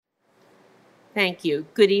Thank you.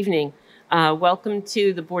 Good evening. Welcome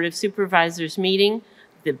to the Board of Supervisors meeting,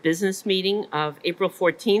 the business meeting of April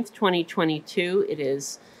 14th, 2022. It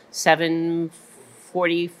is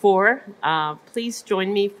 7:44. Please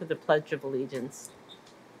join me for the Pledge of Allegiance.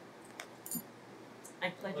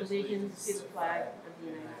 I pledge allegiance to the flag of the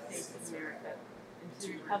United States of America and to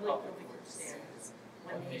the republic for which it stands,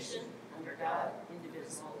 one nation, under God,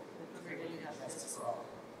 indivisible, with liberty and justice for all.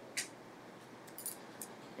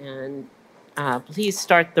 And please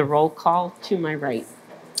start the roll call to my right.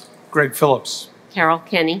 Greg Phillips. Carol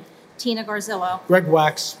Kenny. Tina Garzillo. Greg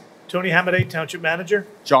Wax. Tony Hamadeh, Township Manager.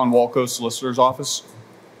 John Walco, Solicitor's Office.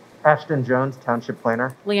 Ashton Jones, Township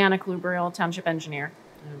Planner. Leanna Klubriel, Township Engineer.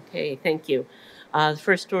 Okay, thank you. The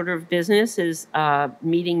first order of business is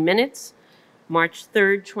meeting minutes. March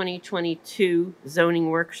 3rd, 2022 zoning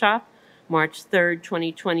workshop. March 3rd,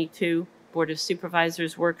 2022 Board of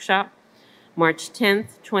Supervisors workshop. March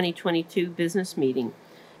 10th, 2022 business meeting.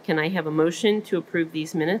 Can I have a motion to approve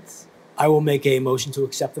these minutes? I will make a motion to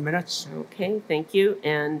accept the minutes. Okay, thank you.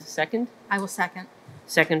 And second? I will second.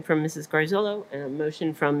 Second from Mrs. Garzillo, and a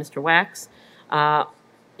motion from Mr. Wax.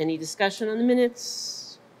 Any discussion on the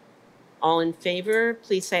minutes? All in favor,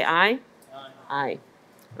 please say aye. Aye. Aye.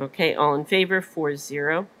 Okay, all in favor,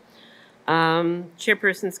 4-0.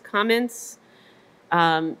 Chairperson's comments.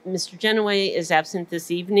 Mr. Genoway is absent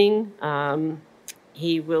this evening.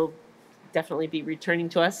 He will definitely be returning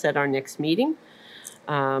to us at our next meeting.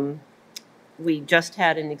 We just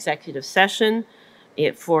had an executive session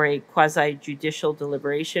for a quasi-judicial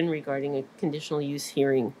deliberation regarding a conditional use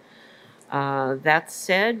hearing. That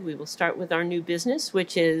said, we will start with our new business,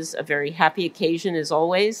 which is a very happy occasion as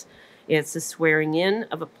always. It's the swearing in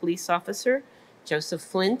of a police officer, Joseph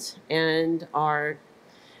Flint, and our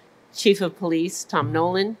Chief of Police, Tom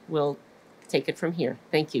Nolan, will take it from here.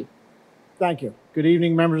 Thank you. Thank you. Good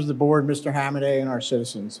evening, members of the board, Mr. Hamadeh, and our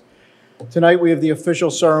citizens. Tonight we have the official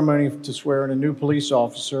ceremony to swear in a new police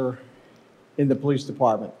officer in the police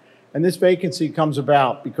department. And this vacancy comes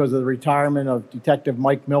about because of the retirement of Detective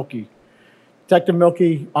Mike Milkey. Detective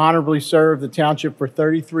Milkey honorably served the township for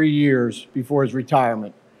 33 years before his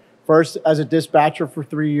retirement. First as a dispatcher for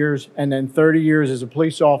 3 years, and then 30 years as a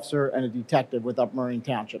police officer and a detective with Upper Merion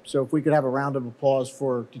Township. So if we could have a round of applause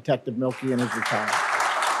for Detective Milkey and his retirement.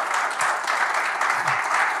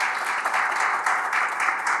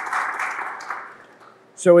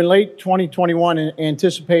 So in late 2021,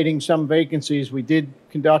 anticipating some vacancies, we did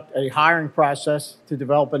conduct a hiring process to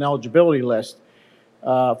develop an eligibility list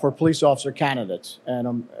for police officer candidates.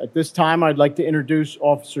 And at this time, I'd like to introduce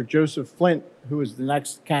Officer Joseph Flint, who is the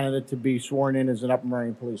next candidate to be sworn in as an Upper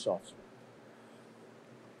Merion police officer.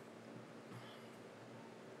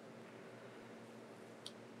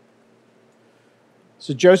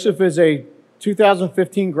 So Joseph is a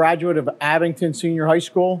 2015 graduate of Abington Senior High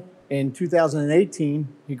School. In 2018,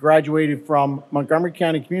 he graduated from Montgomery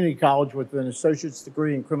County Community College with an associate's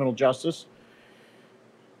degree in criminal justice.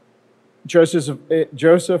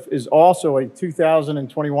 Joseph is also a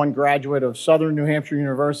 2021 graduate of Southern New Hampshire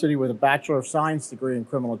University with a Bachelor of Science degree in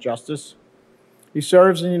criminal justice. He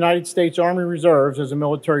serves in the United States Army Reserves as a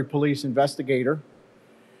military police investigator,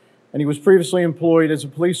 and he was previously employed as a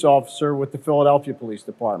police officer with the Philadelphia Police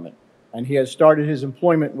Department. And he has started his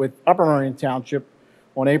employment with Upper Merion Township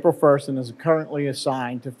on April 1st and is currently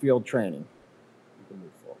assigned to field training.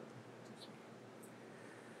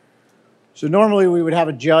 So normally we would have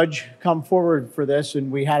a judge come forward for this,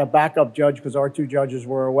 and we had a backup judge because our two judges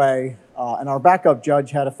were away, and our backup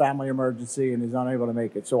judge had a family emergency and is unable to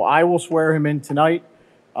make it. So I will swear him in tonight,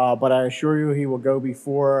 but I assure you he will go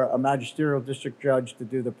before a magisterial district judge to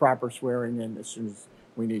do the proper swearing in as soon as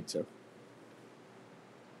we need to.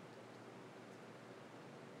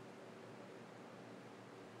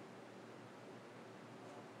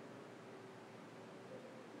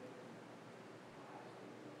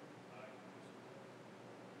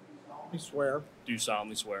 Do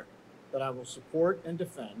solemnly swear That I will support and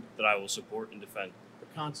defend that I will support and defend the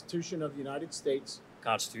Constitution of the United States the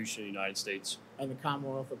Constitution of the United States and the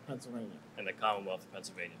Commonwealth of Pennsylvania, and the Commonwealth of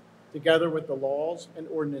Pennsylvania, together with the laws and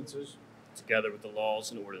ordinances together with the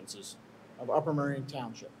laws and ordinances of Upper Merion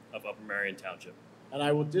Township. of Upper Merion Township, And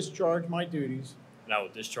I will discharge my duties and I will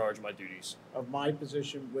discharge my duties of my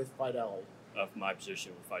position with fidelity of my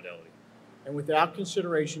position with fidelity, and without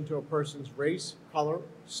consideration to a person's race, color,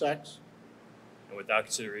 sex, and without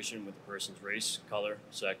consideration with the person's race, color,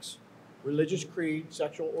 sex, religious creed,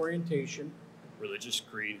 sexual orientation, religious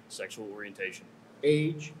creed, sexual orientation,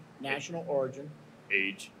 age, national origin,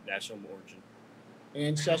 age, national origin,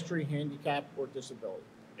 ancestry, handicap, or disability.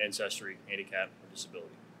 ancestry, handicap, or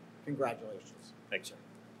disability. Congratulations. Thanks, sir.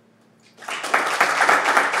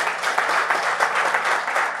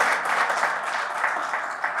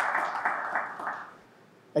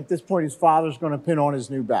 At this point, his father's going to pin on his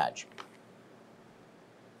new badge.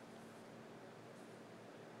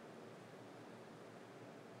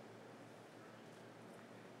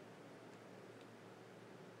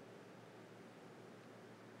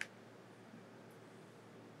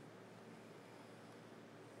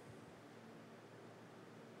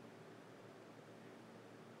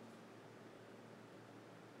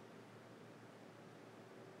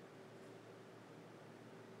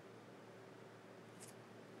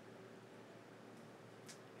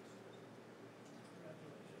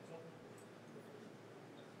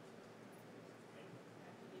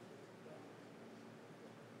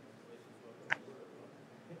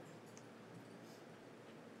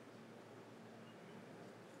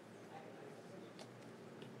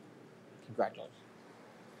 Congratulations.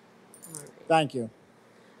 All right. Thank you.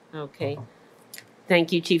 Okay.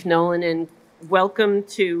 Thank you, Chief Nolan, and welcome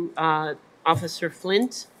to Officer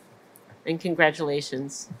Flint, and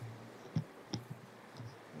congratulations.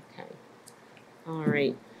 Okay. All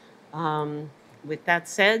right. With that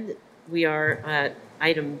said, we are at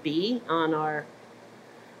item B on our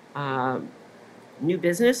new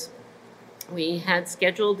business. We had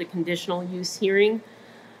scheduled a conditional use hearing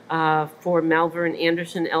for Malvern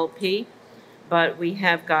Anderson LP, but we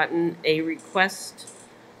have gotten a request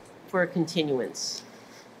for a continuance.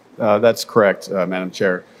 That's correct, Madam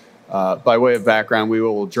Chair. By way of background, we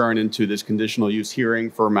will adjourn into this conditional use hearing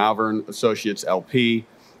for Malvern Associates LP.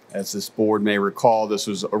 As this board may recall, this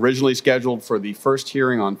was originally scheduled for the first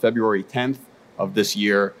hearing on February 10th of this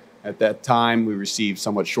year. At that time, we received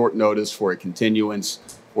somewhat short notice for a continuance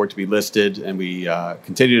for it to be listed, and we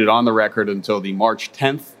continued it on the record until the March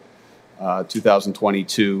 10th,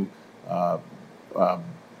 2022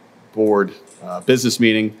 board business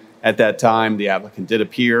meeting. At that time, the applicant did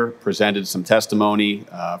appear, presented some testimony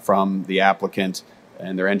from the applicant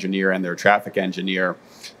and their engineer and their traffic engineer.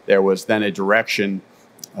 There was then a direction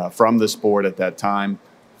from this board at that time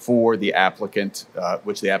for the applicant,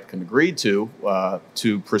 which the applicant agreed to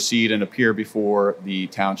proceed and appear before the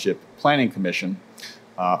Township Planning Commission.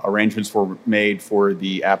 Arrangements were made for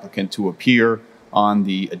the applicant to appear on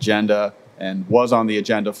the agenda and was on the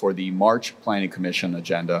agenda for the March Planning Commission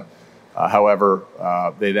agenda. However,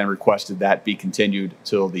 they then requested that be continued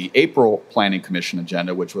till the April Planning Commission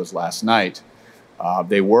agenda, which was last night.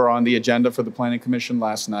 They were on the agenda for the Planning Commission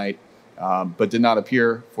last night, but did not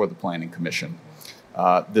appear for the Planning Commission.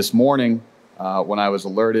 This morning, when I was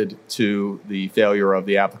alerted to the failure of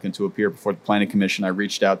the applicant to appear before the Planning Commission, I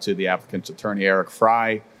reached out to the applicant's attorney, Eric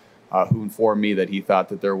Fry, who informed me that he thought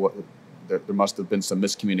that there must have been some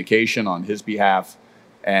miscommunication on his behalf,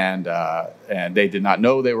 and they did not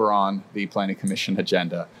know they were on the Planning Commission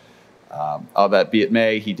agenda. All that be it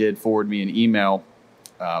may, he did forward me an email,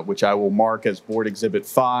 which I will mark as Board Exhibit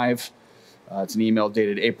 5. It's an email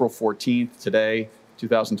dated April 14th, today,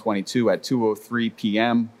 2022 at 2:03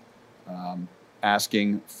 p.m.,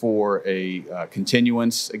 asking for a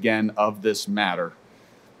continuance, again, of this matter,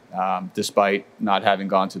 despite not having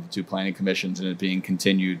gone to the two planning commissions and it being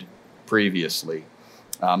continued previously.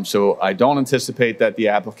 So I don't anticipate that the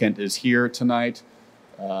applicant is here tonight,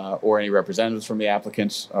 or any representatives from the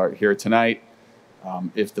applicants are here tonight.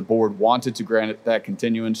 If the board wanted to grant that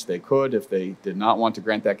continuance, they could. If they did not want to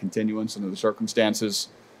grant that continuance under the circumstances,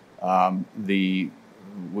 we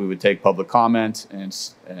would take public comment and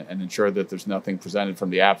ensure that there's nothing presented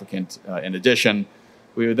from the applicant. In addition,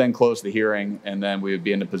 we would then close the hearing, and then we would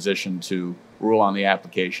be in a position to rule on the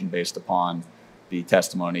application based upon the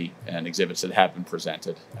testimony and exhibits that have been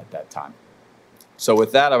presented at that time. So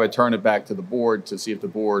with that, I would turn it back to the board to see if the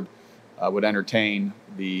board would entertain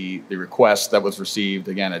the request that was received,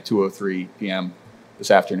 again, at 2:03 p.m.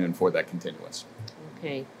 this afternoon for that continuance.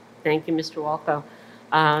 Okay, thank you, Mr. Walko.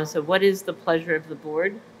 So what is the pleasure of the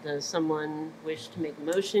board? Does someone wish to make a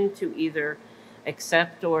motion to either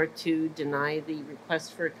accept or to deny the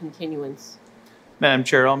request for a continuance? Madam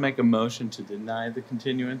Chair, I'll make a motion to deny the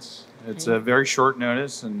continuance. It's a very short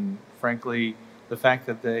notice, and frankly, the fact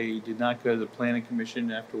that they did not go to the Planning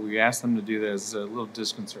Commission after we asked them to do that is a little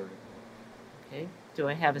disconcerting. Okay, do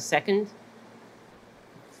I have a second?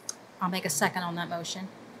 I'll make a second on that motion.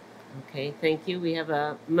 Okay, thank you. We have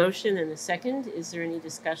a motion and a second. Is there any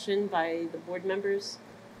discussion by the board members?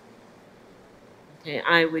 Okay,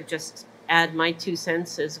 I would just add my 2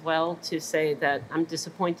 cents as well to say that I'm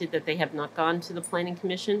disappointed that they have not gone to the Planning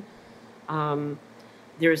Commission.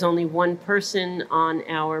 There is only one person on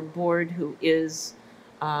our board who is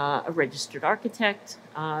a registered architect.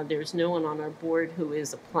 There's no one on our board who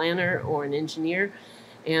is a planner or an engineer.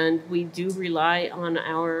 And we do rely on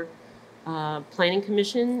our Planning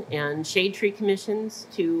Commission and Shade Tree Commissions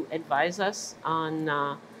to advise us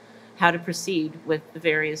on how to proceed with the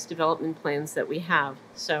various development plans that we have.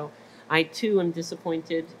 So I too am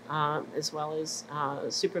disappointed, as well as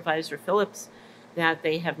Supervisor Phillips, that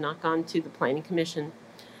they have not gone to the Planning Commission.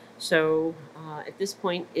 So at this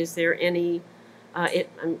point, is there any,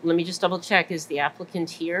 let me just double check, is the applicant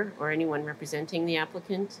here or anyone representing the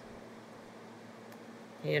applicant?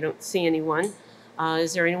 Okay, I don't see anyone.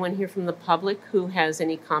 Is there anyone here from the public who has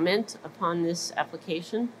any comment upon this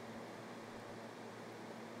application?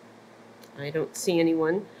 I don't see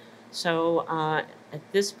anyone. So at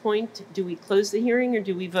this point, do we close the hearing or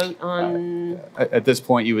do we vote on? At this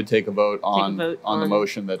point, you would take a vote on vote the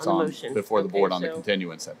motion that's on the on motion. before the Okay, board on the so,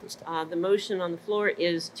 continuance at this time. The motion on the floor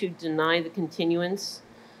is to deny the continuance.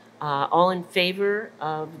 All in favor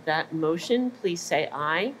of that motion, please say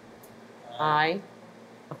aye. Aye.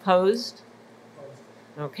 Opposed?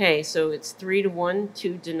 Okay, so it's 3-1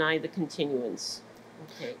 to deny the continuance.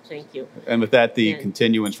 Okay, thank you. And with that, the And-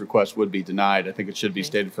 continuance request would be denied. I think it should be Okay.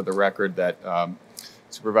 stated for the record that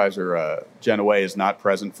Supervisor Genoway is not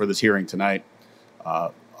present for this hearing tonight,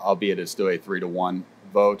 albeit it's still a 3-1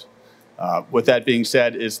 vote. With that being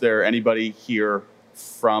said, is there anybody here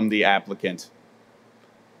from the applicant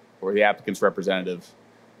or the applicant's representative?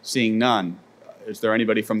 Seeing none, is there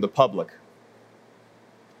anybody from the public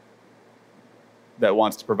that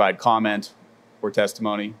wants to provide comment or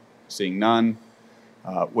testimony? Seeing none.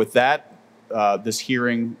 With that, this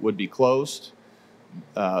hearing would be closed.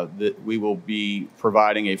 We will be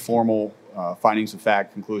providing a formal findings of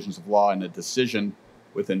fact, conclusions of law, and a decision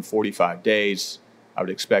within 45 days. I would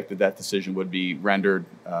expect that that decision would be rendered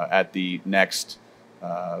at the next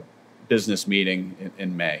business meeting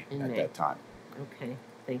in May at that time. Okay,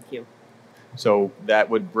 thank you. So that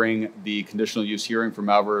would bring the conditional use hearing for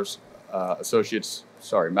Malvern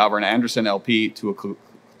Anderson LP to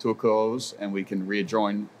a close, and we can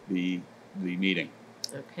rejoin the meeting.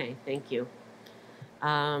 Okay, thank you.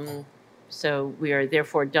 So we are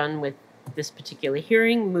therefore done with this particular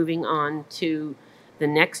hearing. Moving on to the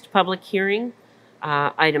next public hearing,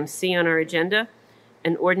 item C on our agenda,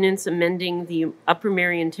 an ordinance amending the Upper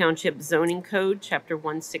Merion Township Zoning Code, Chapter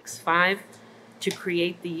 165, to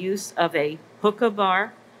create the use of a hookah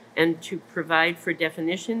bar and to provide for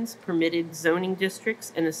definitions, permitted zoning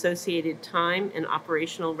districts, and associated time and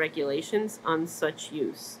operational regulations on such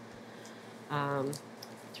use.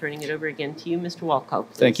 Turning it over again to you, Mr. Walco,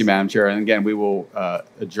 please. Thank you, Madam Chair. And again, we will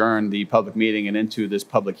adjourn the public meeting and into this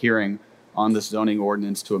public hearing on this zoning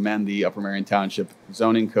ordinance to amend the Upper Merion Township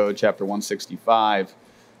Zoning Code, Chapter 165,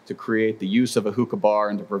 to create the use of a hookah bar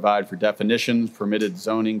and to provide for definitions, permitted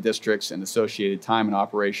zoning districts, and associated time and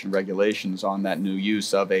operation regulations on that new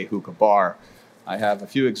use of a hookah bar. I have a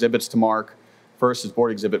few exhibits to mark. First is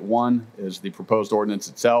Board Exhibit 1 is the proposed ordinance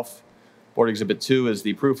itself. Board Exhibit 2 is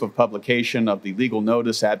the proof of publication of the legal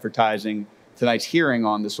notice advertising tonight's hearing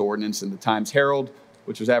on this ordinance in the Times Herald,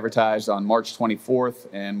 which was advertised on March 24th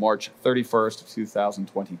and March 31st of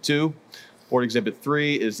 2022. Board Exhibit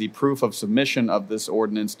 3 is the proof of submission of this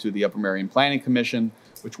ordinance to the Upper Merion Planning Commission,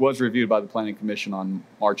 which was reviewed by the Planning Commission on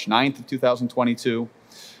March 9th of 2022.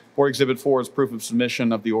 Board Exhibit 4 is proof of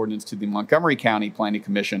submission of the ordinance to the Montgomery County Planning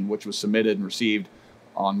Commission, which was submitted and received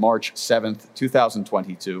on March 7th,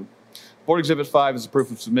 2022. Board Exhibit 5 is a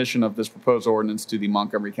proof of submission of this proposed ordinance to the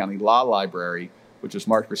Montgomery County Law Library, which was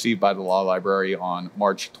marked received by the Law Library on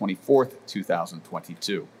March 24th,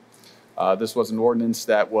 2022. This was an ordinance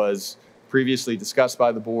that was previously discussed by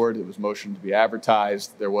the board. It was motioned to be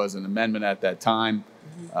advertised. There was an amendment at that time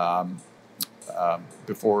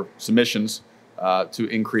before submissions to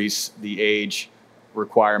increase the age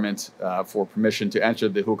requirement for permission to enter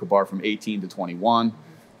the hookah bar from 18 to 21.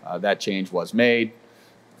 That change was made.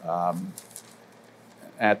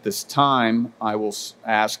 At this time, I will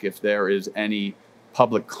ask if there is any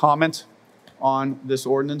public comment on this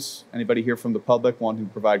ordinance. Anybody here from the public want to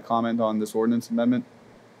provide comment on this ordinance amendment?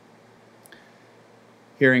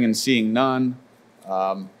 Hearing and seeing none,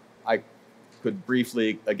 I could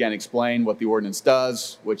briefly again explain what the ordinance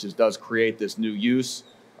does, which does create this new use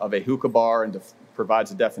of a hookah bar and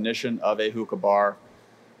provides a definition of a hookah bar,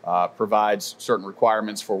 provides certain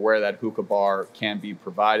requirements for where that hookah bar can be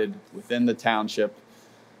provided within the township,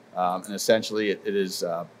 and essentially it is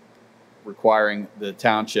requiring the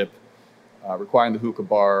township, requiring the hookah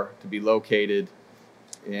bar to be located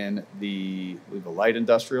in the light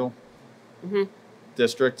industrial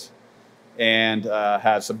district, and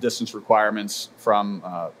has some distance requirements from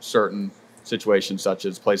certain situations such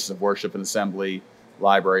as places of worship and assembly,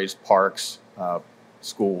 libraries, parks,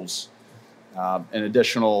 schools, and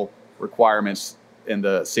additional requirements in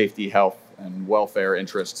the safety, health, and welfare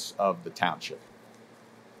interests of the township.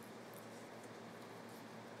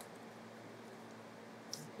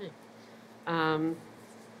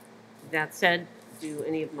 That said, do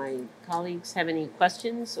any of my colleagues have any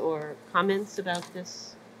questions or comments about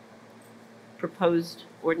this proposed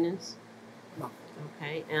ordinance? No.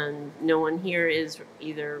 Okay, and no one here is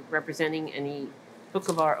either representing any Book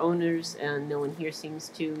of Our owners, and no one here seems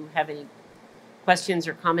to have any questions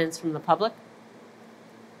or comments from the public?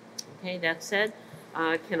 Okay, that said,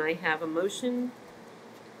 can I have a motion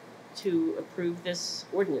to approve this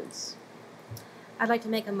ordinance? I'd like to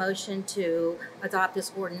make a motion to adopt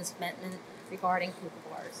this ordinance amendment regarding hookah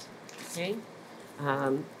bars. Okay,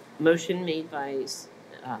 motion made by Ms.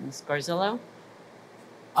 Garzillo,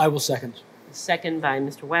 I will second. second by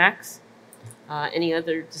Mr. Wax. Any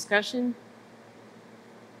other discussion?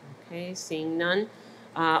 Okay, seeing none.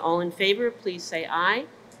 All in favor, please say aye.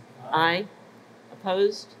 Aye.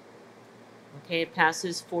 Opposed? Okay, it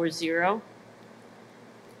passes 4-0.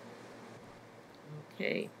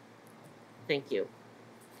 Okay, thank you.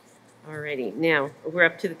 Alrighty, now we're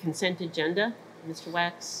up to the consent agenda. Mr.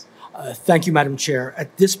 Wax? Thank you, Madam Chair.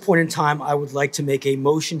 At this point in time, I would like to make a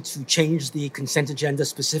motion to change the consent agenda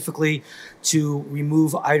specifically to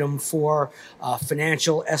remove item 4,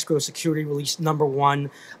 financial escrow security release number 1,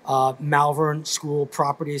 Malvern School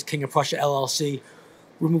Properties, King of Prussia LLC.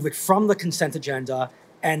 Remove it from the consent agenda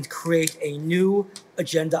and create a new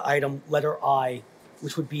agenda item, letter I,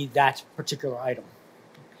 which would be that particular item.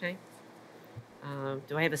 Okay.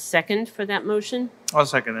 Do I have a second for that motion? I'll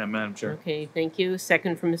second that, Madam Chair. Okay, thank you.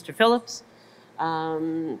 Second from Mr. Phillips.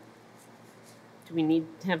 Do we need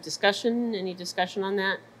to have discussion? Any discussion on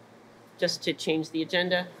that? Just to change the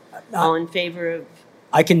agenda? All in favor of,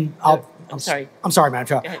 I'm sorry. I'm sorry, Madam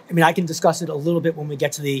Chair. Go ahead. I mean, I can discuss it a little bit when we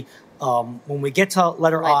get to the,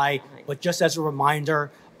 letter Right. I, but just as a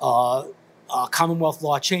reminder, Commonwealth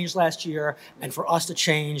law changed last year, and for us to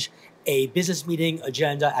change a business meeting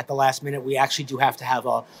agenda at the last minute, we actually do have to have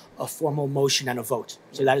a formal motion and a vote.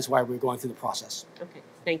 So that is why we're going through the process. Okay,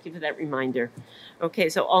 thank you for that reminder. Okay,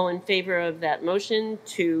 so all in favor of that motion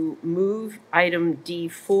to move item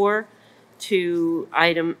D4 to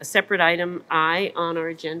a separate item I on our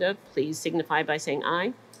agenda, please signify by saying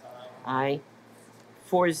aye. Aye.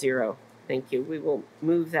 4-0. Thank you. We will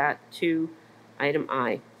move that to item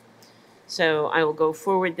I. So I will go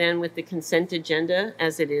forward then with the consent agenda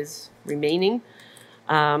as it is remaining.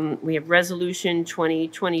 We have Resolution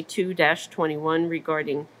 2022-21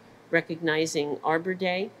 regarding recognizing Arbor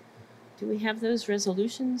Day. Do we have those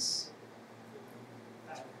resolutions?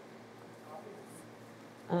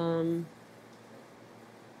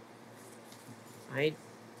 I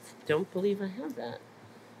don't believe I have that.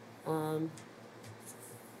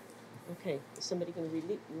 Okay, is somebody going to read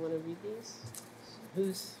it? You want to read these?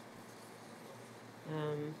 Who's?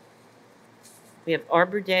 We have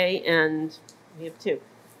Arbor Day and we have 2.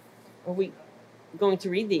 Are we going to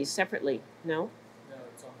read these separately? No? No,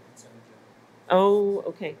 it's on the consent agenda. Oh,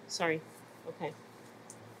 okay, sorry. Okay.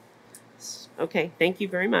 Okay, thank you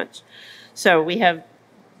very much. So we have,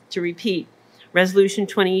 to repeat, Resolution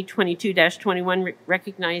 2022-21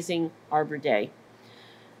 recognizing Arbor Day.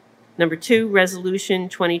 Number 2, Resolution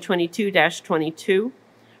 2022-22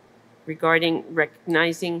 regarding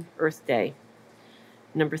recognizing Earth Day.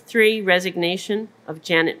 Number 3, resignation of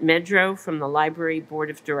Janet Medro from the Library Board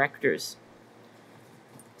of Directors.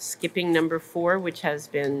 Skipping number 4, which has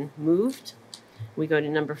been moved. We go to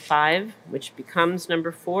number 5, which becomes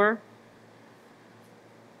number 4.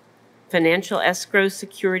 Financial escrow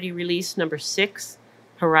security release number 6,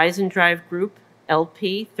 Horizon Drive Group,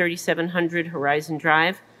 LP, 3700 Horizon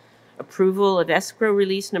Drive. Approval of escrow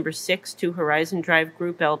release number 6 to Horizon Drive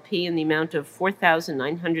Group, LP, in the amount of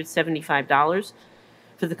 $4,975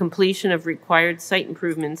 for the completion of required site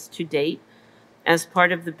improvements to date as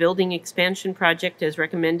part of the building expansion project as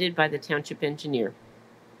recommended by the township engineer.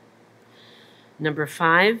 Number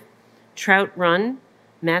 5, Trout Run,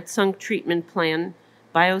 Matsunk Treatment Plan,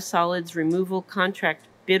 Biosolids Removal Contract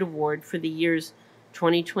Bid Award for the years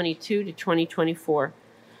 2022 to 2024.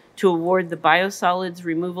 To award the biosolids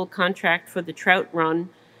removal contract for the Trout Run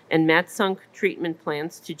and Matsunk treatment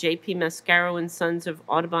plants to J.P. Mascaro and Sons of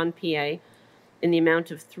Audubon, PA, in the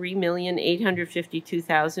amount of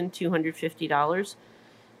 $3,852,250,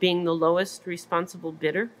 being the lowest responsible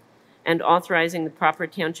bidder, and authorizing the proper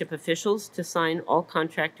township officials to sign all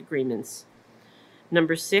contract agreements.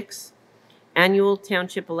 Number 6, annual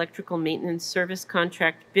township electrical maintenance service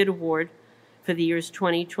contract bid award for the years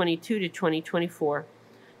 2022 to 2024.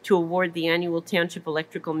 To award the annual township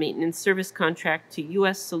electrical maintenance service contract to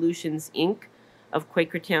U.S. Solutions, Inc., of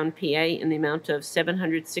Quakertown, PA, in the amount of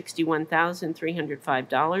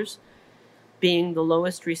 $761,305, being the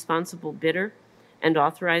lowest responsible bidder, and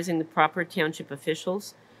authorizing the proper township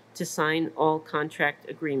officials to sign all contract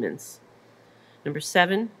agreements. Number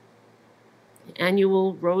 7,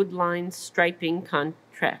 annual road line striping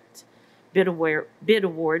contract bid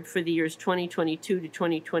award for the years 2022 to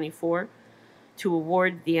 2024, to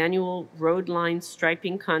award the annual road line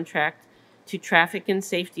striping contract to Traffic and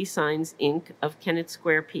Safety Signs, Inc. of Kennett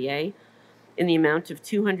Square, PA, in the amount of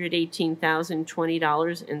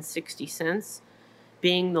 $218,020.60,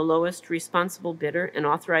 being the lowest responsible bidder, and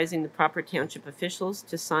authorizing the proper township officials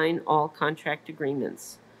to sign all contract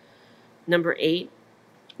agreements. Number 8,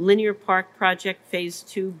 Linear Park Project Phase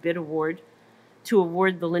 2 bid award, to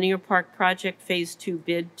award the Linear Park Project Phase 2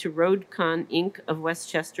 bid to RoadCon, Inc. of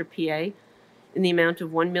Westchester, PA, in the amount of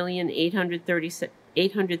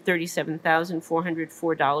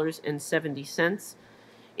 $1,837,404.70,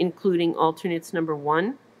 including alternates number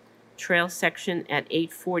 1, trail section at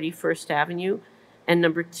 840 First Avenue, and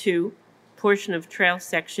number 2, portion of trail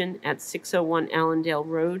section at 601 Allendale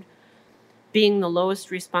Road, being the lowest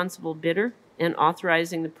responsible bidder, and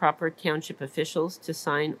authorizing the proper township officials to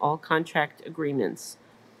sign all contract agreements.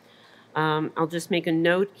 I'll just make a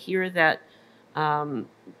note here that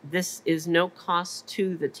this is no cost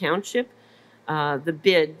to the township. The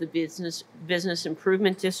Business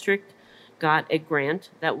Improvement District, got a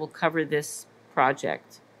grant that will cover this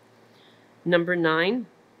project. Number 9,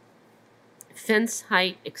 fence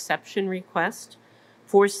height exception request,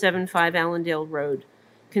 475 Allendale Road.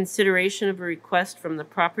 Consideration of a request from the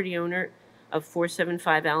property owner of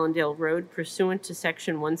 475 Allendale Road pursuant to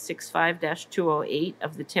Section 165-208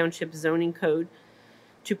 of the Township Zoning Code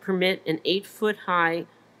to permit an 8-foot-high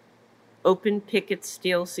open picket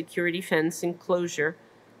steel security fence enclosure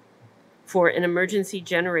for an emergency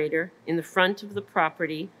generator in the front of the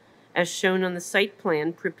property as shown on the site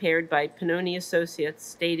plan prepared by Pannoni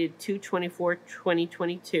Associates dated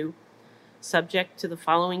 2/24/2022, subject to the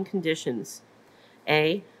following conditions.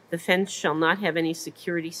 A, the fence shall not have any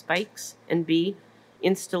security spikes, and B,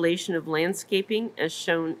 installation of landscaping as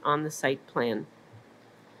shown on the site plan.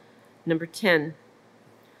 Number 10,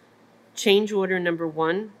 change order number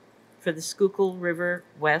 1 for the Schuylkill River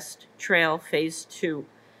West Trail Phase 2.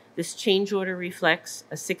 This change order reflects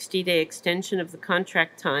a 60-day extension of the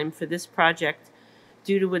contract time for this project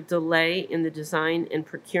due to a delay in the design and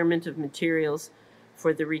procurement of materials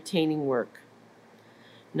for the retaining work.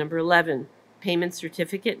 Number 11, payment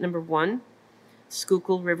certificate number 1,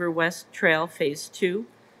 Schuylkill River West Trail Phase 2,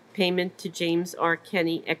 payment to James R.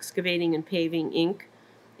 Kenny Excavating and Paving, Inc.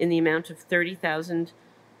 in the amount of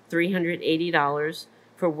 $30,380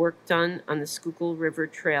 for work done on the Schuylkill River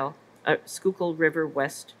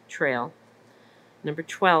West Trail. Number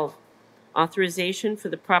 12, authorization for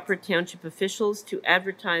the proper township officials to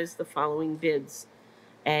advertise the following bids.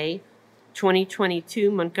 A,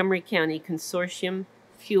 2022 Montgomery County Consortium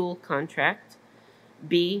Fuel Contract.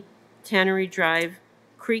 B, Tannery Drive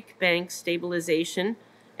Creek Bank Stabilization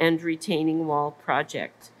and Retaining Wall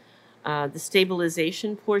Project. The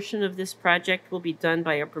stabilization portion of this project will be done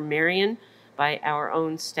by Upper Merion, by our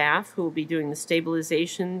own staff, who will be doing the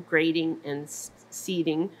stabilization, grading, and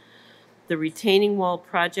seeding. The retaining wall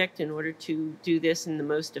project, in order to do this in the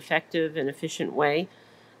most effective and efficient way,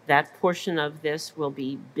 that portion of this will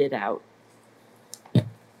be bid out.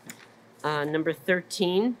 Number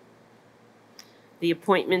 13, the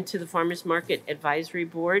appointment to the Farmers Market Advisory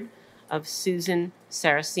Board of Susan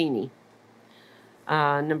Saracini.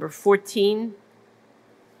 Number 14,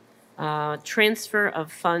 transfer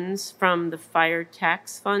of funds from the Fire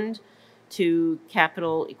Tax Fund to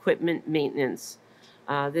Capital Equipment Maintenance.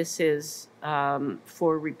 This is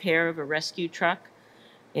for repair of a rescue truck,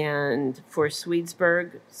 and for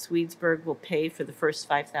Swedesburg will pay for the first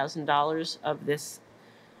 $5,000 of this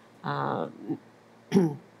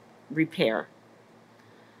repair.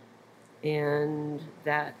 And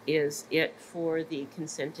that is it for the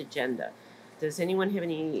consent agenda. Does anyone have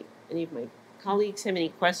any of my colleagues have any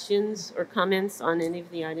questions or comments on any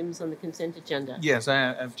of the items on the consent agenda? Yes, I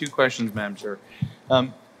have 2 questions, Madam Chair.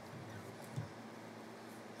 I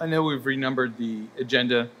know we've renumbered the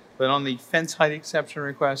agenda, but on the fence height exception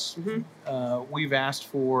request, we've asked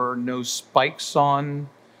for no spikes on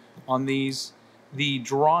these. The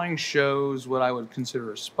drawing shows what I would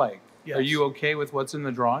consider a spike. Yes. Are you okay with what's in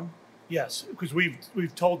the drawing? Yes, because we've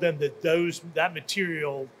told them that that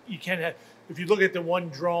material, you can't have, if you look at the one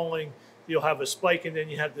drawing, you'll have a spike and then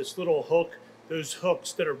you have this little hook. Those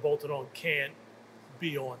hooks that are bolted on can't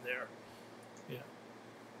be on there. Yeah.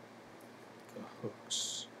 The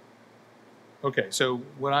hooks. Okay, so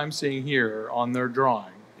what I'm seeing here on their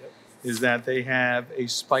drawing is that they have a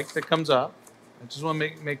spike that comes up. I just want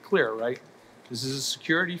to make clear, right? This is a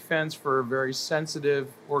security fence for a very sensitive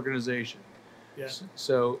organization. Yeah.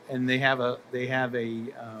 So, and they have a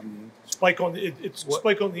Spike on the, it's What-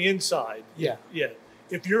 spike on the inside. Yeah. Yeah.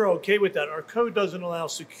 If you're okay with that, our code doesn't allow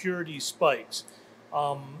security spikes.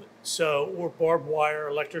 Or barbed wire,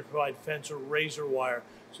 electrified fence, or razor wire.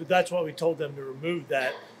 So that's why we told them to remove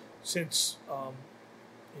that, since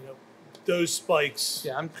those spikes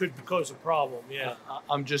could cause a problem. Yeah.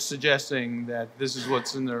 I'm just suggesting that this is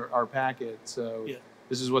what's in our packet, so Yeah.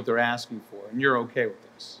 this is what they're asking for, and you're okay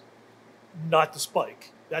with this. Not the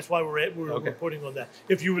spike. That's why we're Okay. putting on that.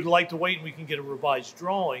 If you would like to wait, and we can get a revised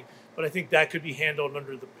drawing, but I think that could be handled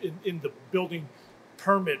under in the building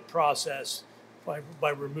permit process by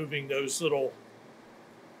removing those little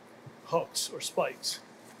hooks or spikes.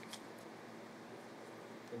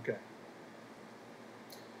 Okay.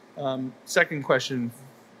 Second question,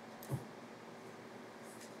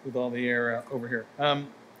 with all the air over here.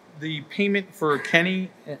 The payment for Kenny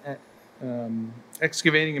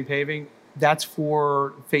excavating and paving, that's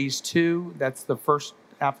for phase 2? That's the first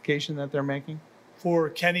application that they're making? For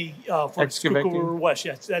Kenny, for Excavating? Schuylkill River West,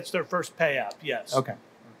 yes, that's their first payout, yes. Okay.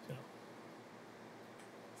 So,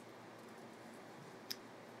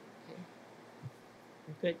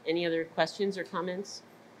 Good. Any other questions or comments?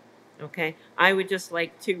 Okay. I would just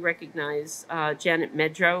like to recognize Janet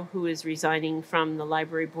Medro, who is resigning from the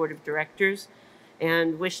Library Board of Directors,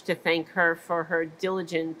 and wish to thank her for her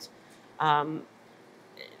diligent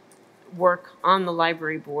work on the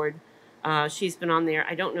library board. She's been on there,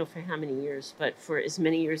 I don't know for how many years, but for as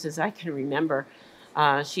many years as I can remember.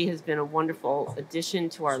 She has been a wonderful addition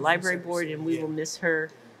to our library board, and we will miss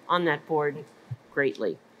her on that board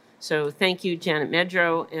greatly. So thank you, Janet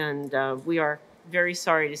Medro, and we are very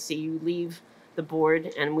sorry to see you leave the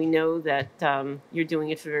board, and we know that you're doing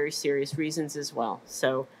it for very serious reasons as well.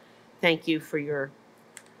 So thank you for your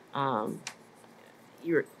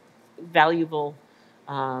valuable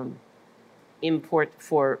import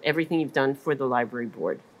for everything you've done for the library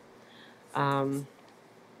board.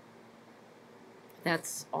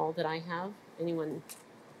 That's all that I have. Anyone?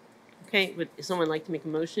 Okay, would someone like to make a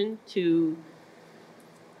motion to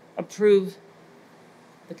approve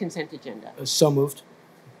the consent agenda? So moved.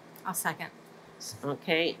 I'll second.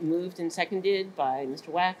 Okay, moved and seconded by Mr.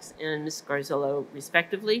 Wax and Ms. Garzillo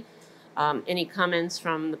respectively. Any comments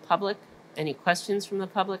from the public? Any questions from the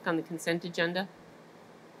public on the consent agenda?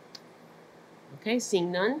 Okay,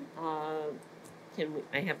 seeing none,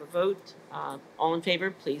 I have a vote? All in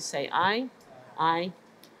favor, please say aye. Aye.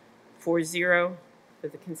 4-0 for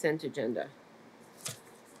the consent agenda.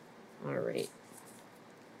 All right.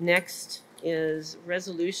 Next is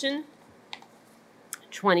resolution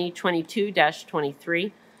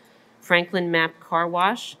 2022-23, Franklin Map Car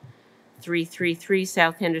Wash, 333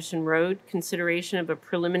 South Henderson Road, consideration of a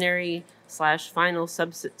preliminary / final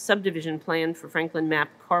subdivision plan for Franklin Map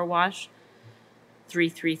Car Wash,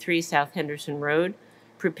 333 South Henderson Road,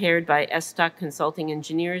 prepared by Estock Consulting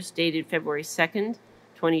Engineers, dated February 2nd,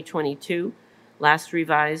 2022, last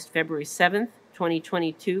revised February 7th,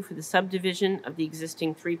 2022, for the subdivision of the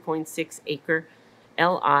existing 3.6 acre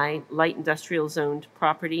LI light industrial zoned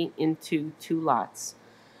property into 2 lots.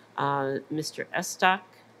 Mr. Estock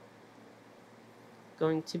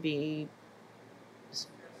going to be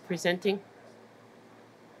presenting?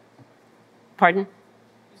 Pardon?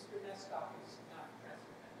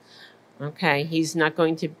 Okay, he's not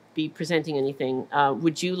going to be presenting anything.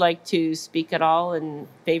 Would you like to speak at all in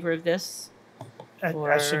favor of this?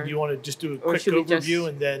 Or- Ashton, do you want to just do a quick should we just- overview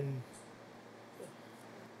and then?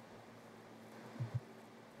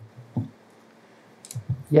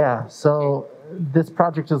 Yeah, so this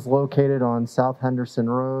project is located on South Henderson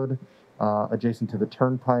Road, adjacent to the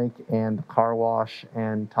Turnpike and the car wash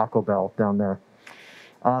and Taco Bell down there.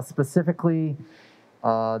 Specifically,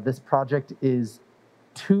 this project is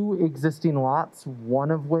 2 existing lots,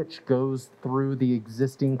 one of which goes through the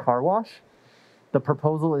existing car wash. The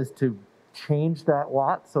proposal is to change that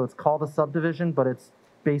lot, so it's called a subdivision, but it's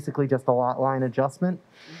basically just a lot line adjustment.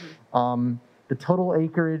 The total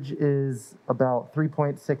acreage is about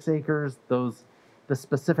 3.6 acres. The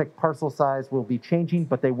specific parcel size will be changing,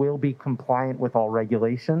 but they will be compliant with all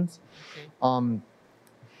regulations.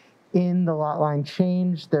 In the lot line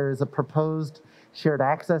change, there is a proposed shared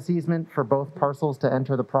access easement for both parcels to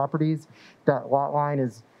enter the properties. That lot line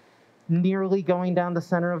is nearly going down the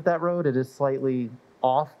center of that road. It is slightly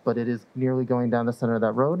off, but it is nearly going down the center of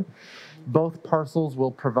that road. Both parcels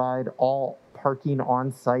will provide all parking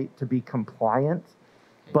on site to be compliant,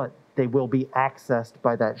 but they will be accessed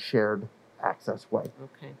by that shared access way.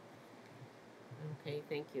 Okay. Okay,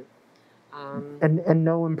 thank you. And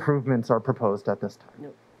no improvements are proposed at this time.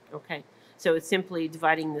 No, okay. So it's simply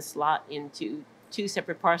dividing this lot into two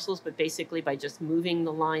separate parcels, but basically by just moving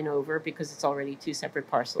the line over because it's already two separate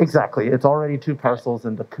parcels. Exactly. It's already two parcels,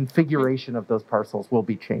 and the configuration of those parcels will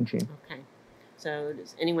be changing. Okay. So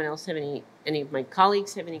does anyone else have any of my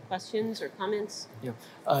colleagues have any questions or comments? Yeah.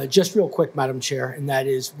 Just real quick, Madam Chair, and that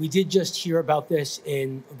is, we did just hear about this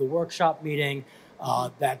in the workshop meeting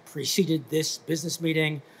that preceded this business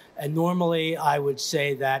meeting. And normally I would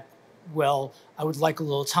say that, well, I would like a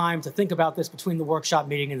little time to think about this between the workshop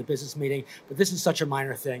meeting and the business meeting, but this is such a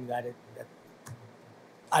minor thing that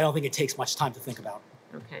I don't think it takes much time to think about.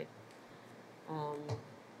 Okay.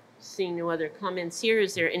 Seeing no other comments here,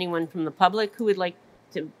 is there anyone from the public who would like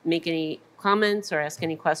to make any comments or ask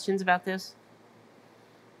any questions about this?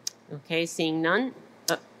 Okay, seeing none.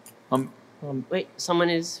 Wait, someone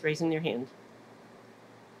is raising their hand.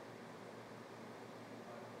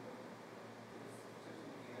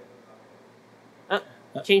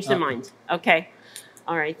 Change their mind. Okay.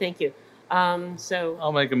 All right. Thank you. So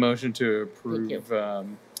I'll make a motion to Thank you. approve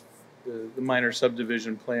the minor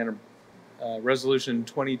subdivision plan, resolution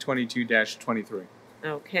 2022-23.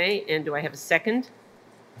 okay. And do I have a second?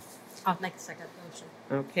 I'll make a second motion.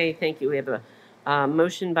 Okay. Thank you. We have a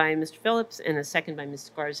motion by Mr. Phillips and a second by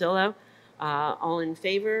Mr. Scarzillo. All in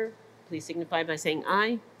favor, please signify by saying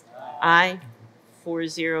aye. Aye.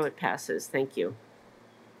 4-0. It passes. Thank you.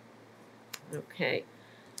 Okay.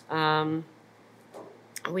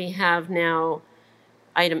 We have now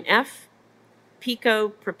item F, PICO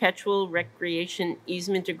Perpetual Recreation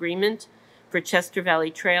Easement Agreement for Chester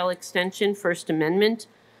Valley Trail Extension, First Amendment.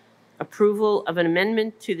 Approval of an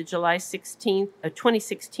amendment to the July 16th,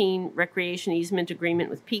 2016 Recreation Easement Agreement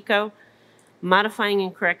with PICO, modifying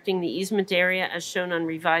and correcting the easement area as shown on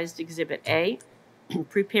revised Exhibit A,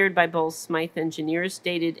 prepared by Bowles Smythe Engineers,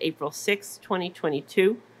 dated April 6,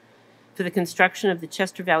 2022. For the construction of the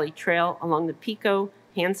Chester Valley Trail along the Pico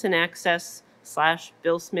Hanson Access /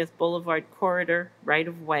 Bill Smith Boulevard Corridor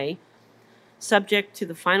right-of-way, subject to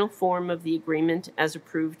the final form of the agreement as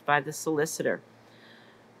approved by the solicitor.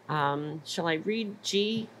 Shall I read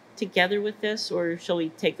G together with this, or shall we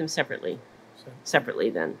take them separately? Separately,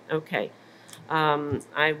 then. Okay.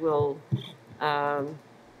 I will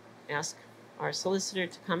ask our solicitor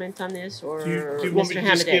to comment on this, or Do you want me Mr. to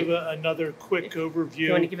just give Hamaday? another quick overview? Do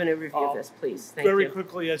you want to give an overview of this, please? Thank Very you.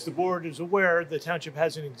 quickly, as the board is aware, the township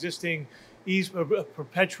has an existing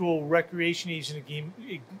perpetual recreation easement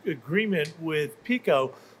agreement with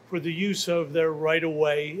PICO for the use of their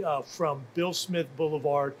right-of-way from Bill Smith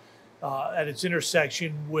Boulevard at its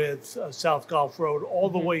intersection with South Gulf Road,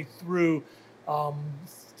 all the way through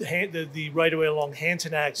the right-of-way along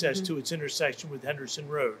Hanson Access to its intersection with Henderson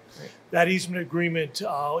Road. Right. That easement agreement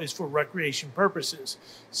is for recreation purposes.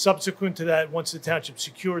 Subsequent to that, once the township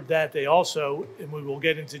secured that, they also, and we will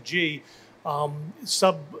get into G,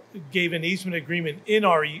 gave an easement agreement in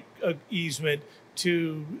our easement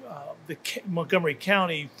to the Montgomery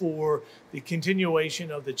County for the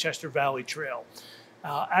continuation of the Chester Valley Trail.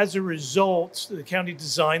 As a result, the county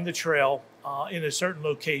designed the trail in a certain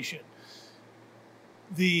location.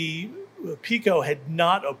 The PICO had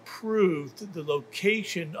not approved the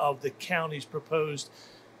location of the county's proposed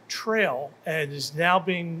trail and has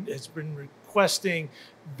been requesting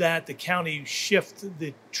that the county shift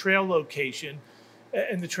the trail location.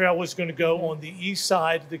 And the trail was going to go on the east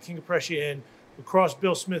side of the King of Prussia Inn, across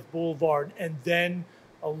Bill Smith Boulevard, and then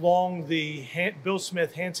along the Bill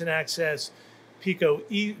Smith Hanson Access PICO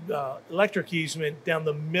electric easement down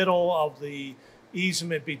the middle of the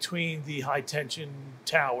easement between the high tension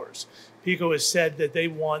towers. PICO has said that they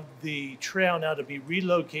want the trail now to be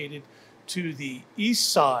relocated to the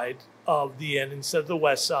east side of the inn instead of the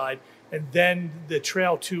west side, and then the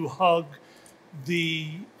trail to hug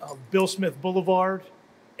the Bill Smith Boulevard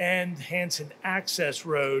and Hanson Access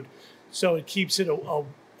Road, so it keeps it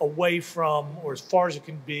away from, or as far as it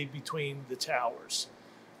can be, between the towers.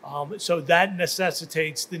 So that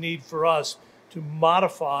necessitates the need for us to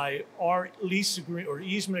modify our lease agreement or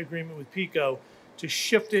easement agreement with PICO to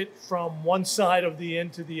shift it from one side of the inn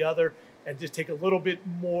to the other and to take a little bit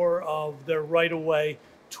more of their right-of-way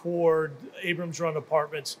toward Abrams Run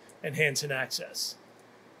Apartments and Hanson Access.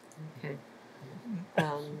 Okay.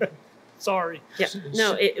 Sorry. Yeah,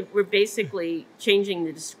 no, we're basically changing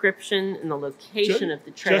the description and the location of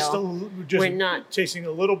the trail. We're not chasing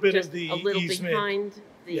a little bit just of the a little easement. behind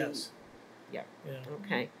the. Yes. Yeah. Yeah.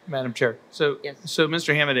 Okay. Madam Chair, so Yes. so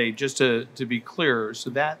Mr. Hamaday, just to be clear,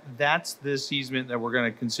 so that's this easement that we're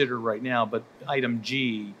going to consider right now, but item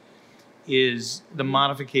G is the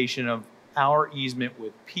modification of our easement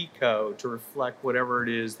with PECO to reflect whatever it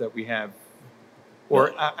is that we have.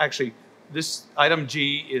 Or actually, this item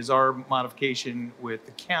G is our modification with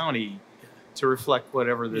the county to reflect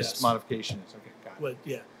whatever this Yes. modification is. Okay, got it. But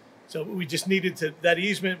yeah, so we just needed to, that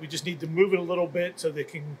easement, we just need to move it a little bit so they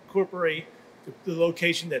can incorporate the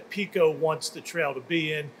location that PECO wants the trail to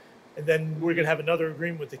be in. And then we're gonna have another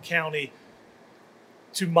agreement with the county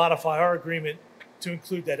to modify our agreement to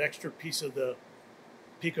include that extra piece of the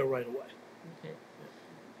PECO right away. Okay.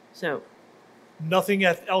 So, Nothing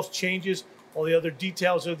else changes. All the other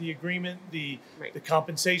details of the agreement, the Right.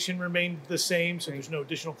 compensation remained the same, so Right. there's no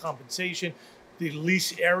additional compensation. The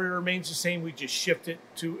lease area remains the same. We just shift it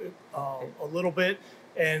to a little bit,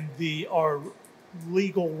 and our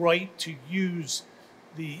legal right to use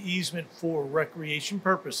the easement for recreation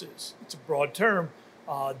purposes. It's a broad term,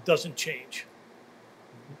 doesn't change.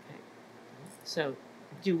 okay. So,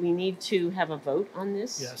 do we need to have a vote on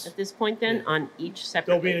this? Yes. At this point then, Yeah. on each There'll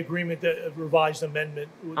be an separately? agreement, that a revised amendment,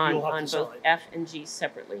 you'll On have to both sign. F and G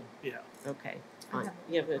separately? Yeah. Okay, I fine. have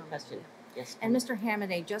You have a comment. question? Yes. And Mr.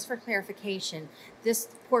 Hamadeh, just for clarification, this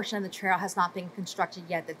portion of the trail has not been constructed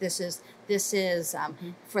yet, that this is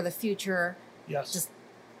for the future Yes. just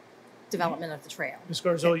development of the trail. Ms.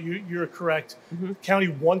 Garzella, you're correct. Mhm. County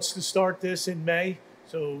wants to start this in May,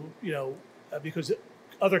 so, because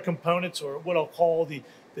other components, or what I'll call the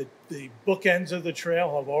bookends of the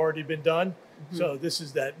trail, have already been done. So this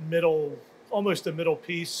is that middle, almost the middle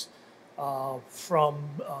piece from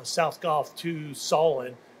South Gulf to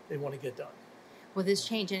Solon, they want to get done. Will this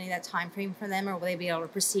change any of that time frame for them, or will they be able to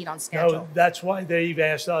proceed on No, schedule? that's why they've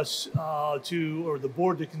asked us or the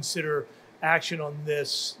board to consider action on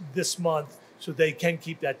this month, so they can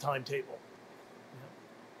keep that timetable.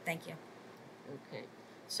 Thank you. Okay.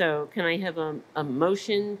 So can I have a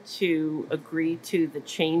motion to agree to the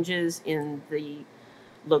changes in the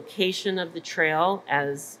location of the trail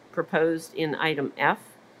as proposed in item F?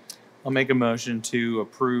 I'll make a motion to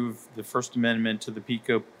approve the First Amendment to the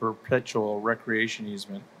PECO perpetual recreation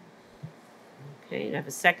easement. Okay, do I have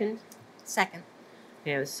a second? Second.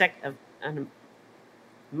 Okay, I have a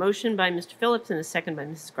motion by Mr. Phillips and a second by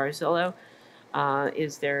Mrs. Garzillo.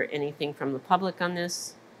 Is there anything from the public on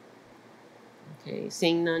this? Okay,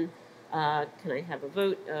 seeing none, can I have a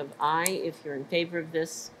vote of aye if you're in favor of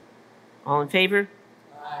this? All in favor?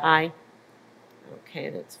 Aye. Okay,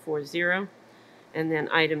 that's 4-0. And then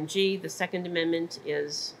item G, the Second Amendment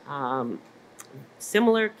is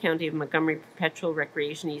similar, County of Montgomery Perpetual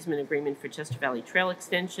Recreation Easement Agreement for Chester Valley Trail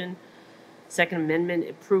Extension. Second Amendment,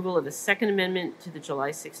 approval of a Second Amendment to the July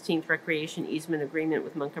 16th Recreation Easement Agreement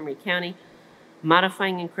with Montgomery County,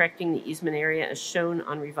 modifying and correcting the easement area as shown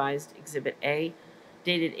on revised Exhibit A,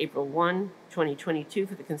 dated April 1, 2022,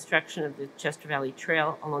 for the construction of the Chester Valley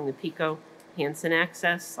Trail along the PECO Hanson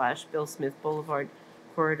Access / Bill Smith Boulevard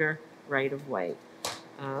corridor right-of-way.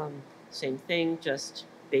 Same thing, just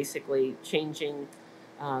basically changing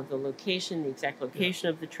the location, the exact location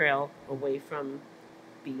of the trail away from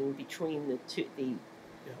being between the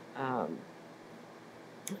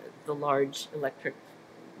large electric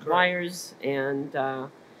wires and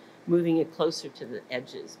moving it closer to the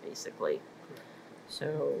edges, basically. Correct.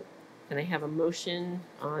 So, can I have a motion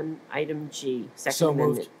on item G, Second So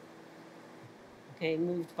Amendment? moved. Okay,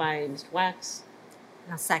 moved by Mr. Wax,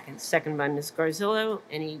 Now second. second by Ms. Garzillo.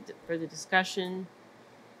 Any further discussion?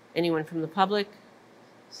 Anyone from the public?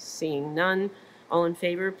 Seeing none. All in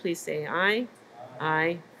favor, please say aye.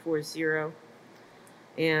 Aye, 4-0.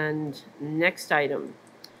 And next item,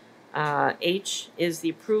 H is the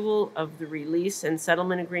approval of the release and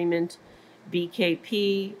settlement agreement,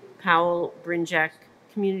 BKP Powell Brinjack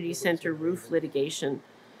Community Center roof litigation.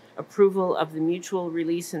 Approval of the mutual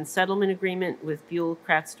release and settlement agreement with Buell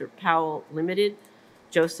Kratzer Powell Limited,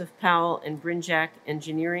 Joseph Powell and Brinjack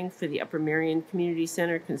Engineering for the Upper Marion Community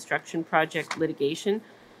Center construction project litigation,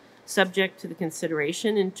 subject to the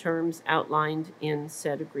consideration and terms outlined in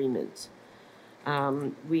said agreement.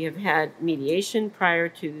 We have had mediation prior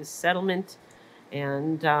to the settlement,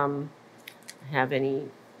 and do any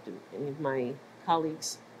of my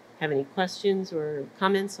colleagues have any questions or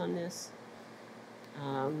comments on this?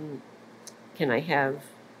 Can I have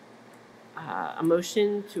a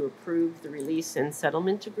motion to approve the release and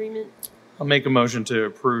settlement agreement? I'll make a motion to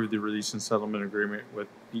approve the release and settlement agreement with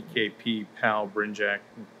BKP Powell Brinjack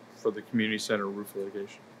for the community center roof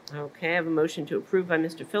litigation. Okay, I have a motion to approve by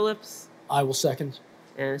Mr. Phillips I will second.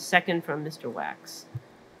 and a second from Mr. Wax.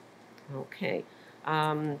 Okay.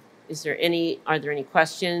 Are there any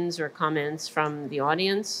questions or comments from the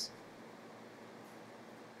audience?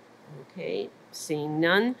 Okay, seeing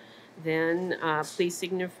none, then please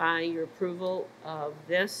signify your approval of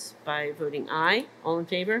this by voting aye. All in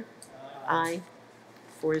favor? Aye.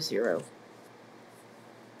 4-0.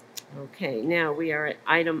 Okay, now we are at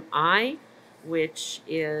item I, which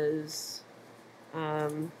is,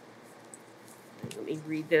 let me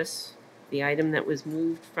read this, the item that was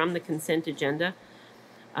moved from the consent agenda.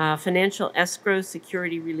 Financial escrow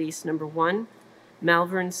security release number 1,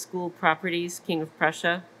 Malvern School Properties, King of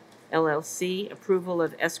Prussia, LLC, approval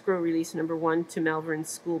of escrow release number 1 to Malvern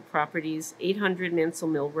School Properties, 800 Mansell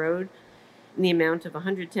Mill Road, in the amount of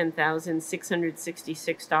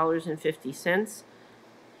 $110,666.50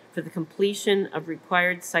 for the completion of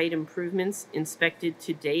required site improvements inspected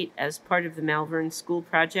to date as part of the Malvern School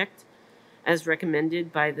project, as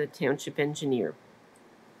recommended by the township engineer.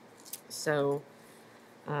 So,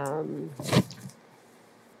 I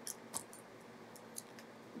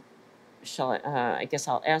guess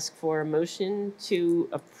I'll ask for a motion to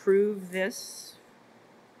approve this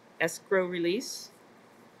escrow release.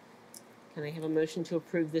 Can I have a motion to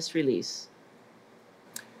approve this release?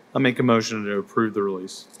 I'll make a motion to approve the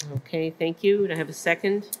release. Okay, thank you. Do I have a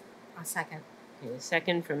second? A second. Okay, a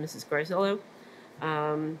second from Mrs. Garzillo.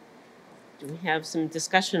 Do we have some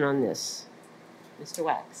discussion on this? Mr.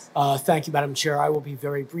 Wax. Thank you, Madam Chair. I will be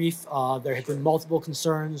very brief. There have been multiple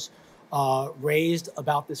concerns raised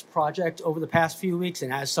about this project over the past few weeks,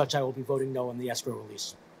 and as such, I will be voting no on the escrow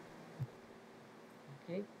release.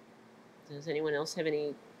 Okay. Does anyone else have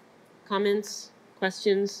any comments,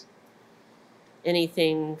 questions?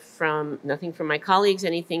 Nothing from my colleagues,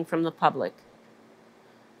 anything from the public?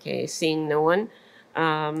 Okay, seeing no one,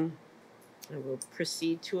 I will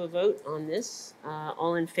proceed to a vote on this.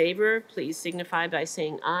 All in favor, please signify by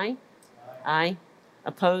saying aye. Aye.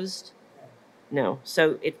 Opposed? No.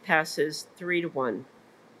 So it passes 3-1.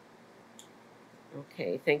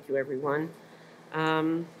 Okay, thank you, everyone.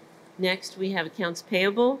 Next, we have accounts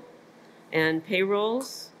payable and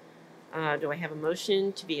payrolls. Do I have a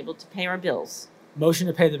motion to be able to pay our bills? Motion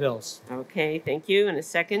to pay the bills. Okay, thank you. And a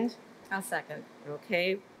second? I'll second.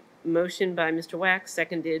 Okay. Motion by Mr. Wax,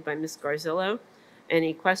 seconded by Ms. Garzillo.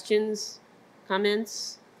 Any questions,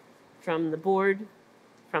 comments from the board,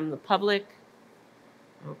 from the public?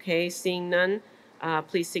 Okay, seeing none,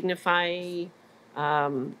 please signify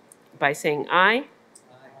by saying aye.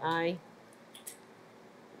 Aye.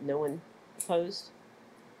 No one opposed?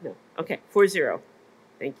 No. Okay, 4-0.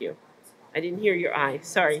 Thank you. I didn't hear your aye.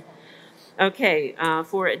 Sorry. Okay,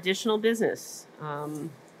 for additional business, do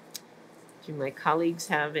my colleagues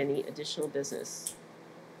have any additional business?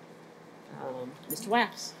 Mr.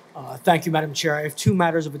 Wax. Thank you, Madam Chair. I have 2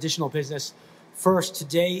 matters of additional business. First,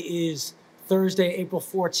 today is Thursday, April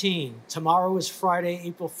 14. Tomorrow is Friday,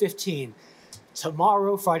 April 15.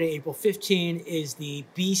 Tomorrow, Friday, April 15, is the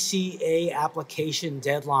BCA application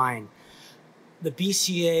deadline. The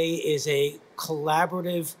BCA is a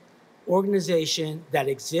collaborative organization that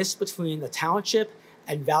exists between the township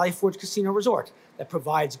and Valley Forge Casino Resort that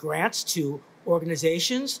provides grants to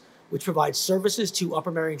organizations, which provide services to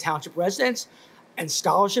Upper Merion Township residents, and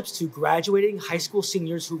scholarships to graduating high school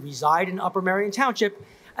seniors who reside in Upper Merion Township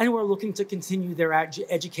and who are looking to continue their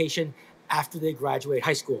education after they graduate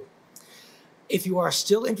high school. If you are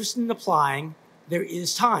still interested in applying, there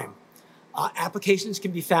is time. Applications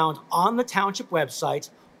can be found on the township website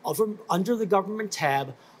under the government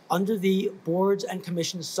tab, under the boards and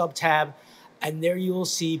commissions sub-tab, and there you will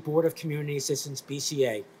see Board of Community Assistance,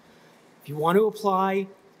 BCA. If you want to apply,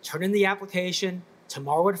 turn in the application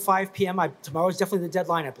tomorrow at 5 p.m. Tomorrow is definitely the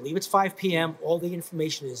deadline. I believe it's 5 p.m. All the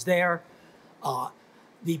information is there.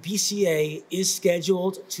 The BCA is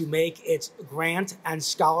scheduled to make its grant and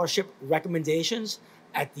scholarship recommendations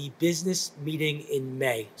at the business meeting in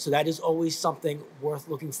May. So that is always something worth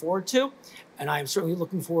looking forward to. And I am certainly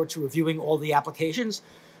looking forward to reviewing all the applications,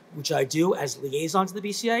 which I do as liaison to the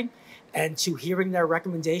BCA, and to hearing their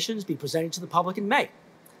recommendations be presented to the public in May.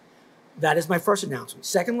 That is my first announcement.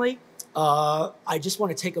 Secondly, I just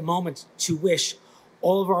want to take a moment to wish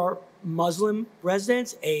all of our Muslim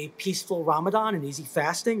residents a peaceful Ramadan and easy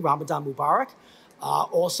fasting, Ramadan Mubarak.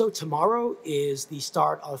 Also, tomorrow is the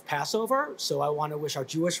start of Passover, so I want to wish our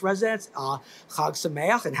Jewish residents Chag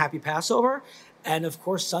Sameach and Happy Passover. And of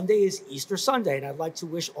course, Sunday is Easter Sunday, and I'd like to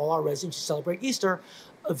wish all our residents who celebrate Easter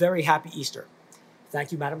a very happy Easter.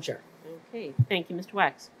 Thank you, Madam Chair. Okay, thank you, Mr.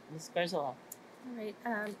 Wax. Ms. Garzillo. All right.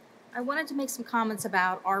 I wanted to make some comments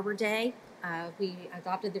about Arbor Day. We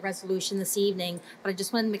adopted the resolution this evening, but I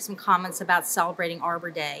just wanted to make some comments about celebrating Arbor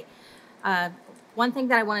Day. One thing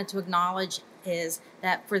that I wanted to acknowledge is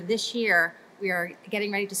that for this year, we are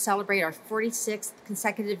getting ready to celebrate our 46th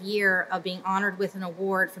consecutive year of being honored with an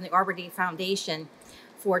award from the Arbor Day Foundation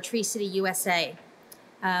for Tree City USA.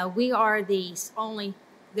 We are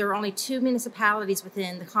there are only 2 municipalities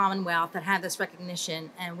within the Commonwealth that have this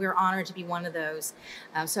recognition, and we're honored to be one of those.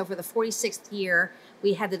 So for the 46th year,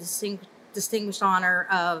 we had the distinguished honor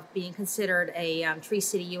of being considered a Tree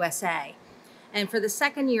City USA. And for the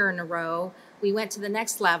second year in a row, we went to the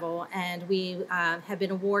next level, and we have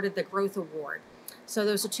been awarded the Growth Award. So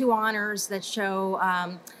those are 2 honors that show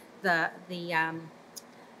the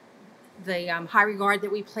high regard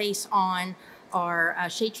that we place on our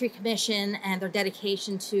Shade Tree Commission and their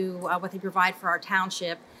dedication to what they provide for our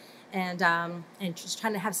township, and just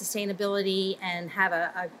trying to have sustainability and have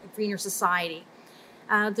a greener society.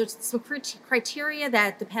 There's some criteria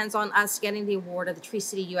that depends on us getting the award of the Tree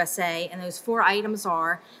City USA, and those 4 items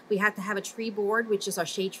are: we have to have a tree board, which is our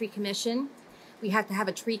Shade Tree Commission; we have to have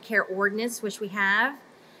a tree care ordinance, which we have;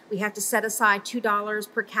 we have to set aside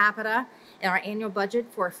 $2 per capita in our annual budget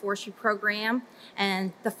for a forestry program;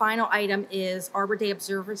 and the final item is Arbor Day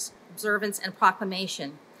observance and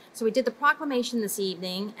proclamation. So we did the proclamation this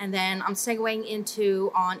evening, and then I'm segueing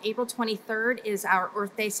into, on April 23rd is our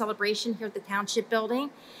Earth Day celebration here at the Township Building.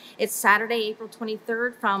 It's Saturday, April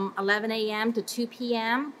 23rd from 11 a.m. to 2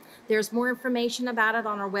 p.m. There's more information about it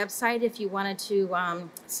on our website if you wanted to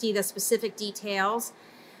see the specific details.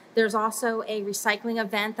 There's also a recycling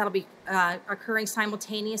event that'll be occurring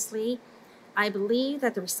simultaneously. I believe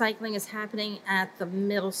that the recycling is happening at the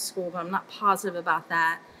middle school, but I'm not positive about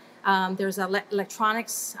that. There's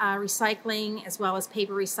electronics recycling as well as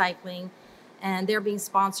paper recycling, and they're being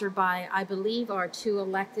sponsored by, I believe, our 2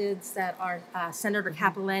 electeds that are Senator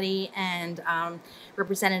Capoletti and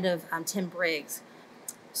Representative Tim Briggs.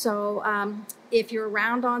 So if you're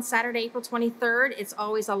around on Saturday, April 23rd, it's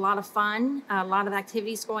always a lot of fun, a lot of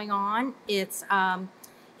activities going on.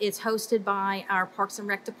 It's hosted by our Parks and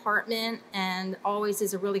Rec department, and always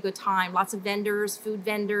is a really good time. Lots of vendors, food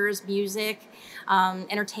vendors, music,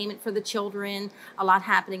 entertainment for the children, a lot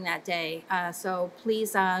happening that day. So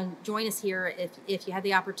please join us here if you have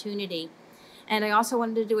the opportunity. And I also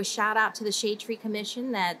wanted to do a shout out to the Shade Tree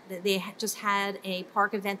Commission that they just had a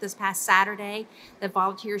park event this past Saturday that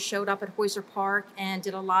volunteers showed up at Hoyser Park and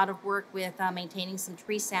did a lot of work with maintaining some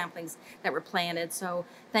tree samplings that were planted. So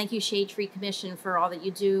thank you, Shade Tree Commission, for all that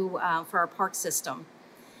you do for our park system.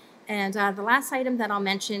 And the last item that I'll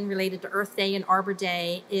mention related to Earth Day and Arbor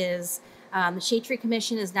Day is the Shade Tree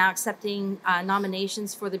Commission is now accepting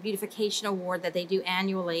nominations for the Beautification Award that they do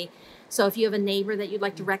annually. So if you have a neighbor that you'd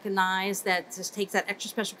like to recognize that just takes that extra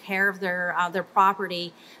special care of their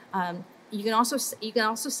property, you can also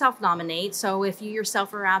self-nominate. So if you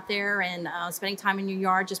yourself are out there and spending time in your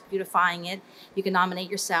yard just beautifying it, you can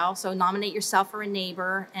nominate yourself. So nominate yourself or a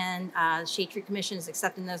neighbor, and Shade Tree Commission is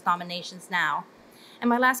accepting those nominations now. And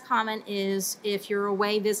my last comment is, if you're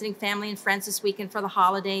away visiting family and friends this weekend for the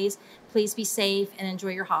holidays, please be safe and enjoy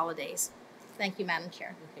your holidays. Thank you, Madam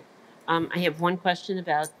Chair. Okay. I have one question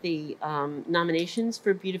about the nominations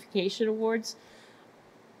for beautification awards.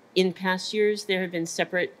 In past years, there have been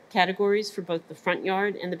separate categories for both the front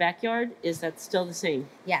yard and the backyard. Is that still the same?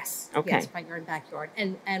 Yes. Okay. Yes, front yard and backyard,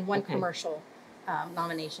 and one Okay. commercial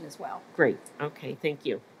nomination as well. Great. Okay, thank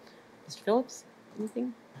you. Mr. Phillips,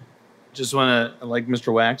 anything? Just want to, like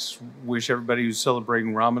Mr. Wax, wish everybody who's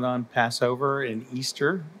celebrating Ramadan, Passover, and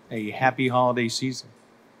Easter a happy holiday season.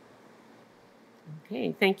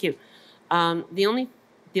 Okay, thank you. The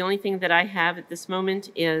only thing that I have at this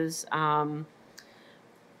moment is I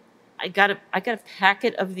got a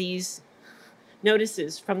packet of these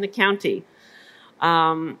notices from the county,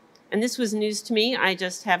 and this was news to me. I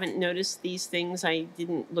just haven't noticed these things. I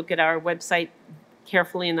didn't look at our website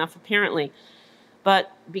carefully enough, apparently.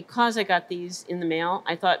 But because I got these in the mail,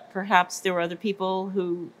 I thought perhaps there were other people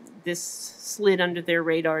who this slid under their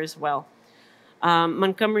radar as well.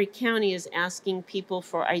 Montgomery County is asking people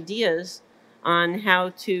for ideas on how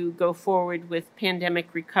to go forward with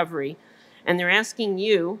pandemic recovery. And they're asking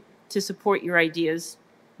you to support your ideas,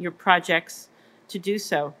 your projects, to do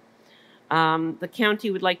so. The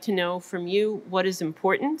county would like to know from you what is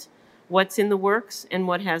important, what's in the works, and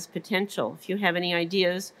what has potential. If you have any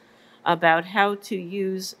ideas about how to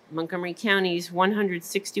use Montgomery County's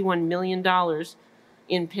 $161 million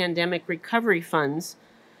in pandemic recovery funds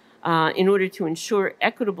in order to ensure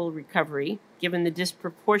equitable recovery, given the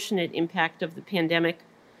disproportionate impact of the pandemic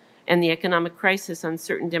and the economic crisis on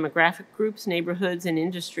certain demographic groups, neighborhoods, and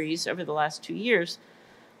industries over the last 2 years,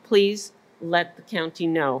 please let the county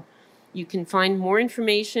know. You can find more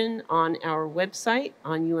information on our website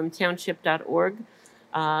on umtownship.org.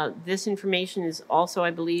 This information is also,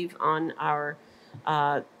 I believe, on our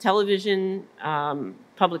television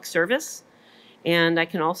public service. And I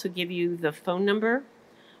can also give you the phone number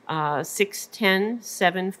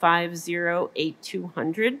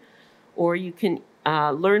 610-750-8200, or you can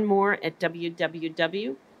learn more at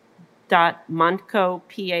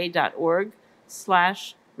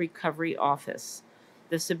www.montcopa.org/recovery office.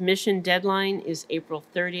 The submission deadline is April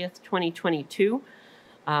 30th, 2022.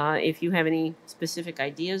 If you have any specific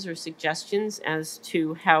ideas or suggestions as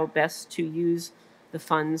to how best to use the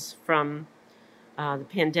funds from the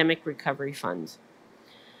Pandemic Recovery Fund.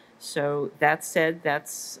 So that said,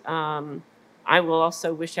 I will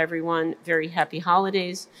also wish everyone very happy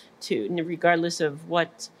holidays, regardless of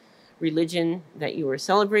what religion that you are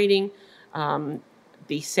celebrating.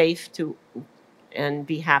 Be safe and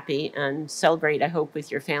be happy and celebrate, I hope,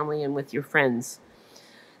 with your family and with your friends.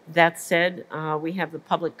 That said, we have the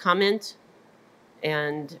public comment,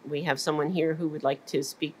 and we have someone here who would like to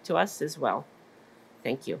speak to us as well.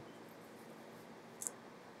 Thank you.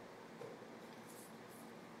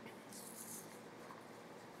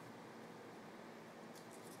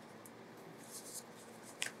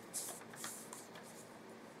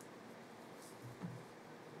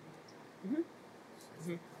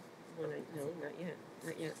 No, not yet.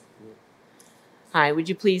 Not yet. Hi, would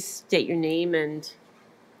you please state your name and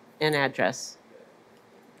address?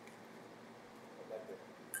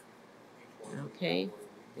 Okay,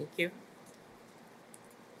 thank you.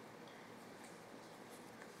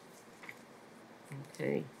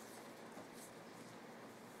 Okay.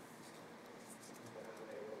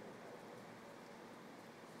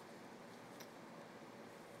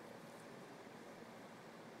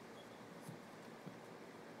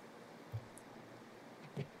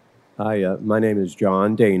 Hi, my name is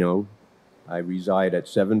John Dano. I reside at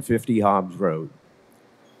 750 Hobbs Road.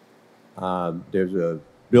 There's a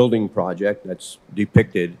building project that's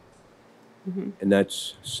depicted, and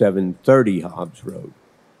that's 730 Hobbs Road.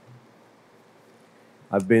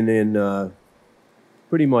 I've been in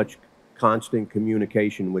pretty much constant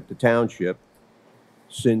communication with the township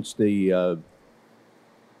since the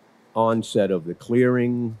onset of the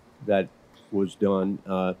clearing that was done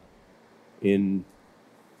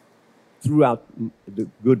throughout the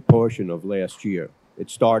good portion of last year.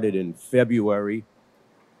 It started in February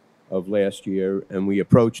of last year, and we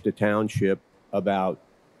approached the township about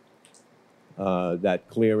that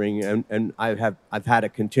clearing, and I've had a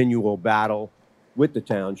continual battle with the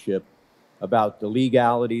township about the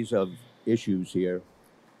legalities of issues here,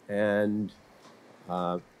 and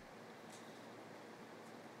I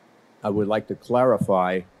would like to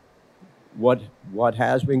clarify what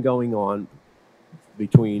has been going on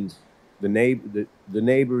between the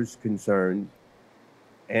neighbors concerned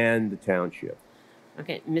and the township.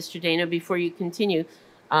 Okay, Mr. Dano, before you continue,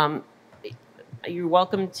 you're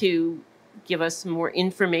welcome to give us more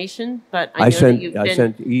information, but I sent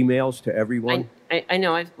emails to everyone. I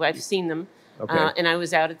know, I've seen them. Okay. And I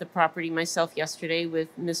was out at the property myself yesterday with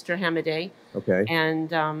Mr. Hamadeh. Okay.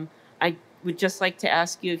 And I would just like to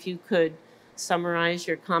ask you if you could summarize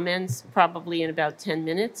your comments, probably in about 10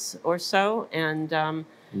 minutes or so, and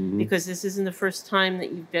because this isn't the first time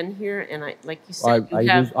that you've been here, and like you said,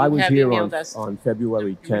 I was here emailed us on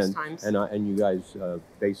February 10th, and you guys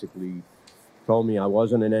basically told me I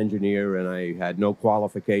wasn't an engineer and I had no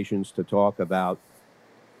qualifications to talk about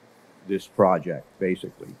this project.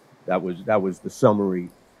 Basically, that was the summary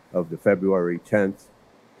of the February 10th,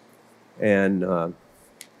 and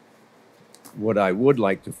what I would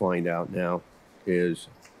like to find out now is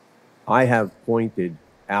I have pointed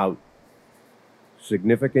out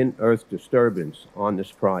significant earth disturbance on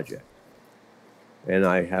this project, and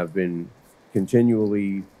I have been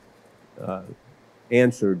continually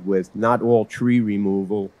answered with not all tree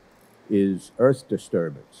removal is earth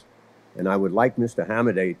disturbance. And I would like Mr.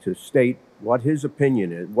 Hamadeh to state what his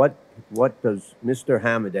opinion is. What does Mr.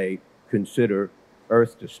 Hamadeh consider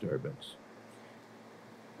earth disturbance?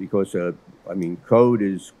 Because, I mean, code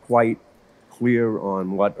is quite clear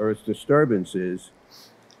on what earth disturbance is,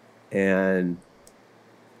 and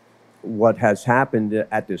what has happened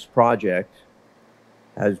at this project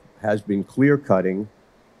has been clear cutting,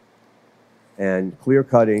 and clear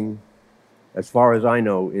cutting, as far as I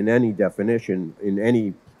know, in any definition, in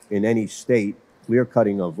any state, clear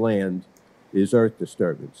cutting of land is earth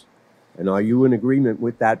disturbance. And are you in agreement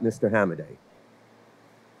with that, Mr. Hamadeh?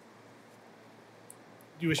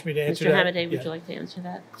 Do you wish me to answer Mr. that? Hamadeh, would you like to answer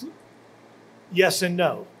that? Yes and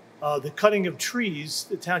no. The cutting of trees,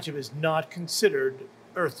 the township is not considered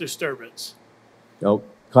earth disturbance. No,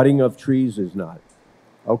 cutting of trees is not.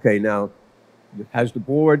 Okay, now, has the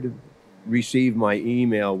board received my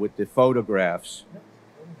email with the photographs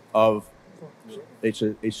of, it's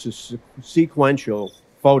a sequential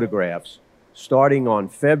photographs starting on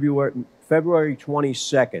February February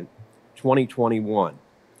 22nd, 2021,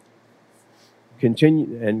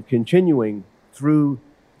 continuing through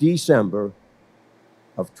December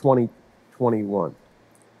of 2021.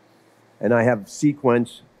 And I have a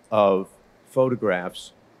sequence of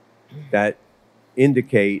photographs that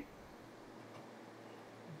indicate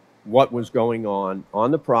what was going on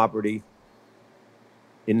the property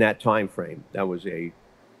in that time frame. That was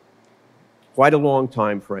quite a long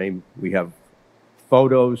time frame. We have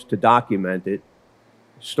photos to document it,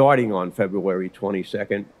 starting on February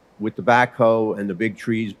 22nd, with the backhoe and the big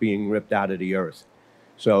trees being ripped out of the earth.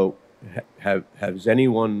 So has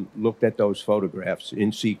anyone looked at those photographs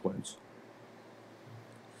in sequence?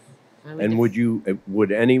 And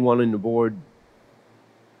would anyone in the board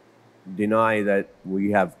deny that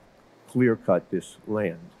we have clear-cut this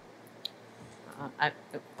land? I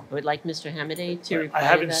would like Mr. Hamaday to reply I to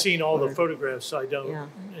haven't that, seen all the or- photographs, so I Yeah.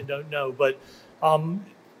 don't know. But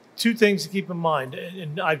two things to keep in mind,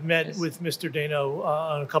 and I've met Yes. with Mr. Dano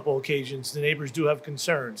on a couple occasions. The neighbors do have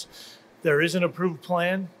concerns. There is an approved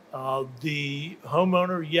plan. The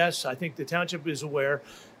homeowner, yes, I think the township is aware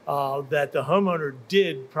that the homeowner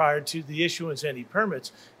did, prior to the issuance of any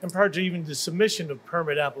permits, and prior to even the submission of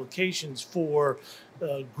permit applications for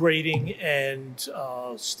grading and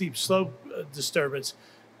steep slope disturbance,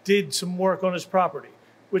 did some work on his property,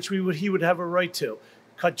 which he would have a right to.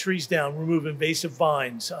 Cut trees down, remove invasive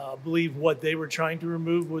vines. I believe what they were trying to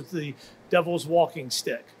remove was the devil's walking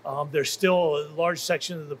stick. There's still a large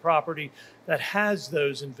section of the property that has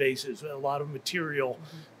those invasives, a lot of material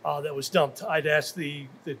that was dumped. I'd ask the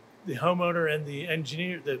homeowner and the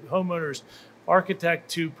engineer, the homeowner's architect,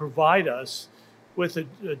 to provide us with a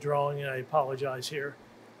drawing, and I apologize here,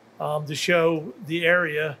 to show the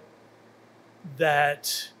area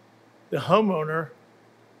that the homeowner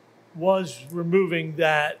was removing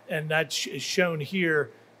that, and that is shown here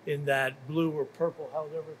in that blue or purple,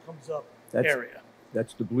 however it comes up, area.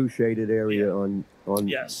 That's the blue shaded area on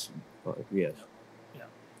Yes. yes. Yeah.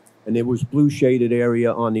 And there was blue shaded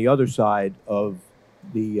area on the other side of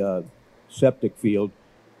the septic field,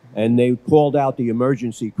 and they called out the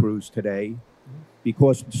emergency crews today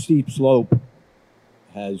because the steep slope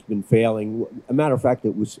has been failing. A matter of fact,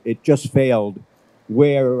 it just failed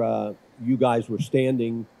where you guys were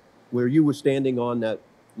standing, where you were standing on that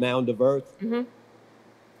mound of earth. Mm-hmm.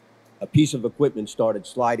 A piece of equipment started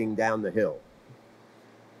sliding down the hill.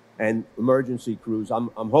 And emergency crews, I'm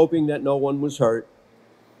hoping that no one was hurt,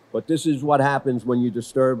 but this is what happens when you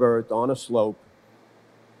disturb earth on a slope.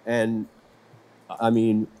 And I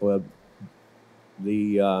mean,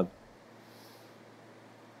 the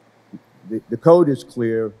code is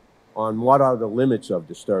clear on what are the limits of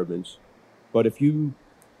disturbance, but if you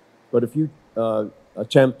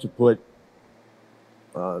attempt to put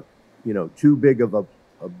too big of a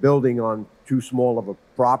building on too small of a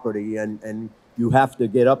property, and you have to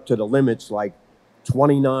get up to the limits like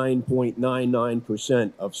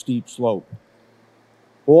 29.99% of steep slope.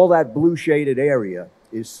 All that blue shaded area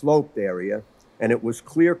is sloped area, and it was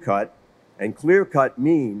clear cut, and clear cut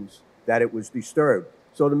means that it was disturbed.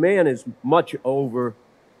 So the man is much over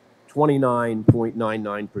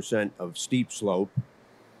 29.99% of steep slope.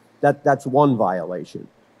 That's one violation.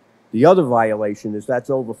 The other violation is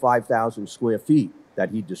that's over 5,000 square feet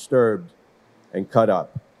that he disturbed and cut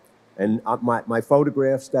up. And my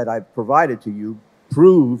photographs that I've provided to you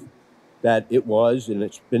prove that it was, and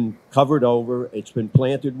it's been covered over, it's been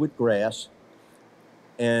planted with grass,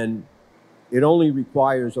 and it only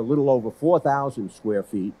requires a little over 4,000 square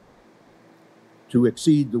feet to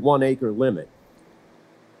exceed the 1 acre limit.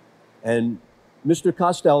 And Mr.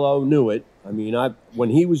 Costello knew it. I mean, when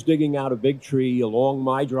he was digging out a big tree along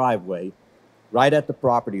my driveway, right at the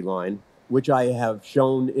property line, which I have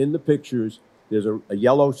shown in the pictures, there's a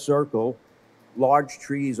yellow circle, large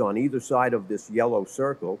trees on either side of this yellow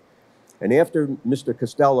circle. And after Mr.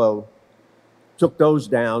 Costello took those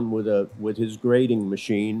down with his grading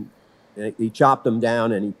machine, he chopped them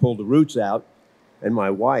down and he pulled the roots out, and my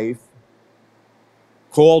wife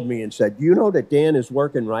called me and said, "Do you know that Dan is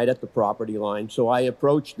working right at the property line?" So I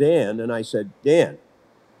approached Dan and I said, "Dan,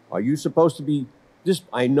 are you supposed to be this?"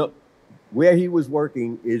 I know where he was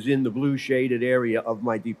working is in the blue shaded area of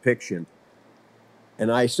my depiction.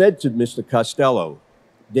 And I said to Mr. Costello,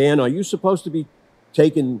 "Dan, are you supposed to be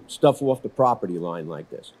taking stuff off the property line like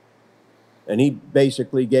this?" And he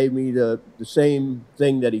basically gave me the same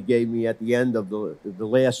thing that he gave me at the end of the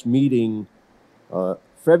last meeting.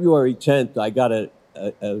 February 10th, I got a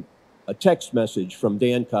text message from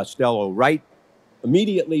Dan Costello right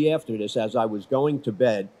immediately after this. As I was going to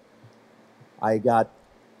bed, I got,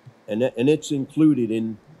 and it's included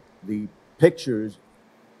in the pictures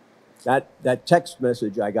that text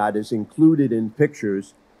message I got is included in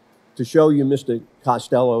pictures to show you Mr.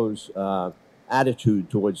 Costello's attitude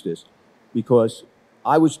towards this, because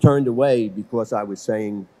I was turned away because I was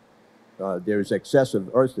saying there's excessive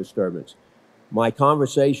earth disturbance. My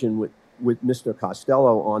conversation with Mr.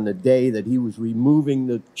 Costello on the day that he was removing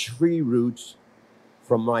the tree roots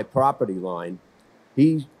from my property line,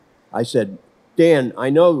 I said, Dan, I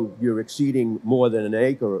know you're exceeding more than an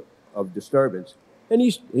acre of disturbance. And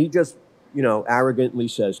he just, arrogantly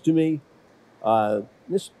says to me,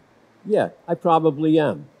 yeah, I probably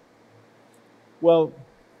am. Well,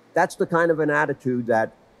 that's the kind of an attitude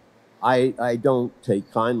that I don't take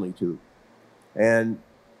kindly to. And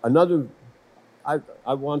another,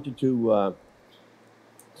 I wanted to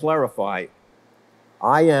clarify,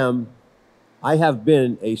 I have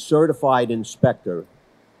been a certified inspector,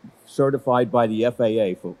 certified by the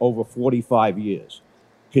FAA for over 45 years,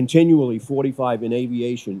 continually 45 in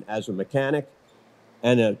aviation as a mechanic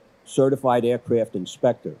and a certified aircraft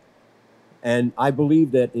inspector. And I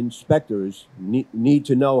believe that inspectors need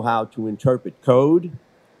to know how to interpret code.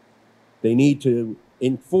 They need to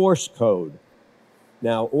enforce code.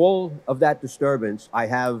 Now, all of that disturbance, I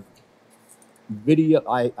have video,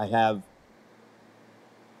 I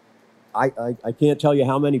can't tell you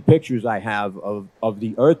how many pictures I have of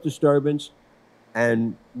the earth disturbance.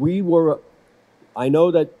 And I know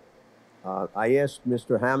that I asked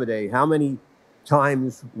Mr. Hamadeh, how many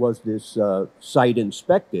times was this site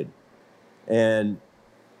inspected? And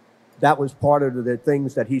that was part of the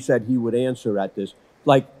things that he said he would answer at this.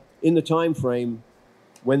 Like in the time frame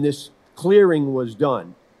when this clearing was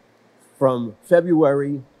done, from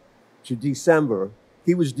February to December,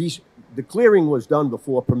 the clearing was done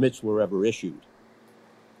before permits were ever issued.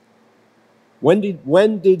 When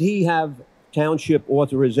did he have township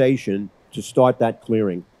authorization to start that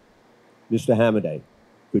clearing? Mr. Hamadeh,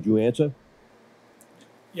 could you answer?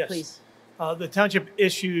 Yes. Please. The township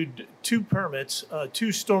issued two permits, two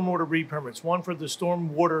stormwater re-permits, one for the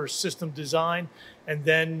stormwater system design, and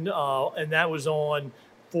then and that was on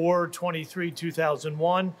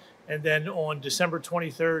 4/23/2001, and then on December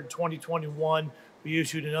 23rd, 2021, we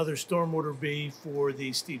issued another stormwater B for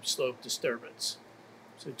the steep slope disturbance.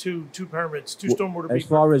 So two permits, two stormwater B. As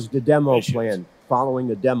far as the demo issues. plan, following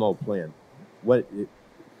the demo plan,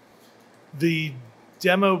 The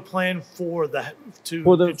demo plan for the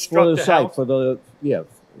site, house. the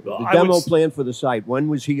I demo would plan for the site, when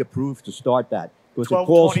was he approved to start that? Because it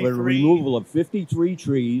calls for the 12/23. removal of 53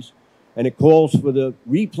 trees, and it calls for the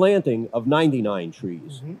replanting of 99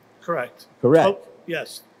 trees. Correct. Correct.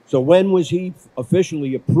 Yes. So when was he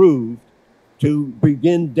officially approved to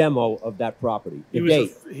begin demo of that property? The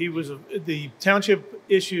date. The township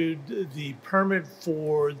issued the permit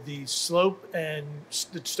for the slope and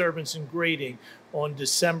disturbance and grading on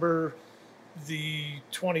December the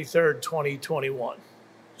 23rd, 2021.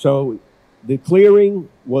 So the clearing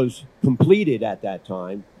was completed at that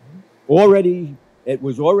time. It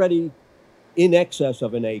was already in excess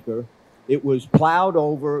of an acre. It was plowed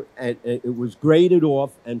over and it was graded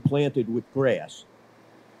off and planted with grass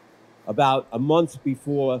about a month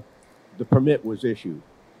before the permit was issued.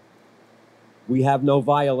 We have no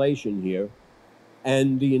violation here.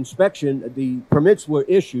 And the permits were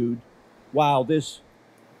issued while this,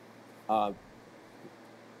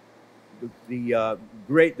 the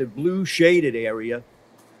blue shaded area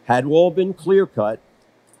had all been clear cut.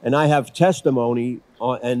 And I have testimony,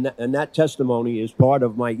 and that testimony is part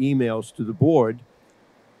of my emails to the board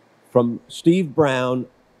from Steve Brown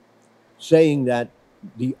saying that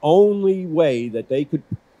the only way that they could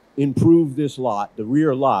improve this lot, the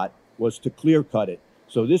rear lot, was to clear cut it.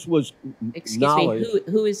 So this was knowledge. Excuse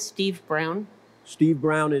me, who is Steve Brown? Steve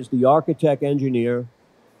Brown is the architect engineer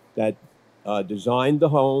that designed the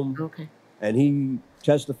home. Okay. And he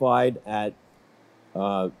testified at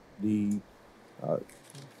the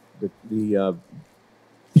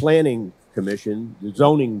planning commission, the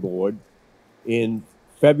zoning board, in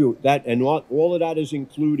February. All of that is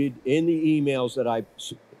included in the emails that I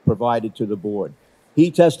provided to the board.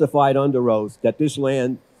 He testified under oath that this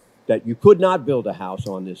land, that you could not build a house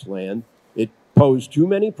on this land. It posed too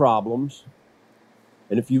many problems.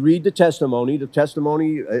 And if you read the testimony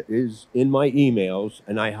is in my emails,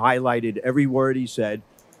 and I highlighted every word he said.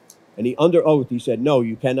 And under oath, he said, no,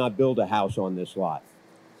 you cannot build a house on this lot.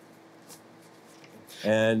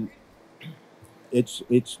 And it's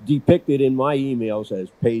depicted in my emails as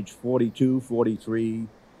page 42, 43,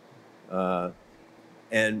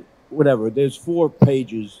 and whatever. There's 4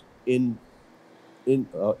 pages in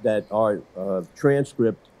that are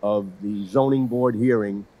transcript of the zoning board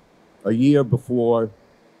hearing a year before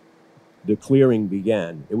the clearing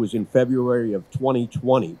began. It was in February of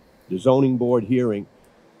 2020, the zoning board hearing.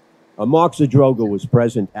 Mark Zadroga was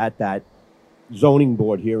present at that zoning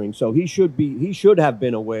board hearing, so he should have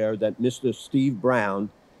been aware that Mr. Steve Brown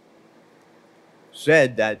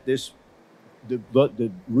said that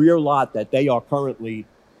the rear lot that they are currently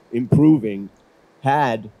improving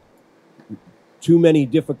had too many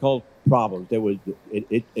difficult problems. There was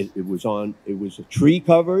it was tree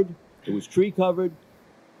covered.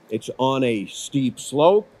 It's on a steep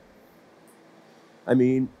slope. I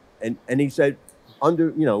mean, and he said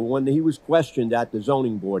when he was questioned at the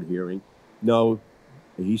zoning board hearing,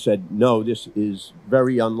 he said no, this is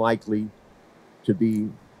very unlikely to be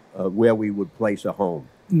where we would place a home.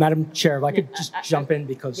 Madam Chair, if I could just jump in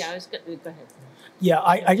because... Yeah, go ahead. Yeah,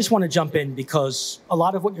 I just want to jump in because a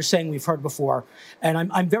lot of what you're saying we've heard before, and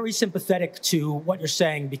I'm very sympathetic to what you're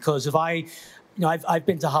saying because I've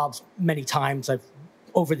been to Hobbs many times.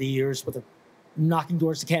 Over the years, whether knocking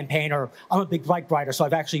doors to campaign or I'm a big bike rider, so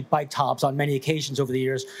I've actually biked Hobbs on many occasions over the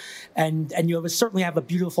years, and you certainly have a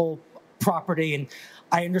beautiful property, and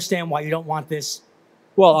I understand why you don't want this.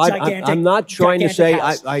 Well, I'm not trying to say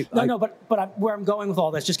but where I'm going with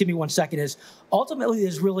all this, just give me 1 second, is ultimately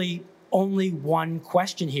there's really only one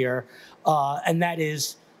question here, and that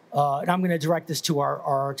is, and I'm going to direct this to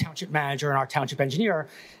our township manager and our township engineer,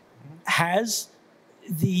 has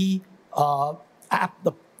the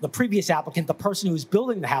previous applicant, the person who's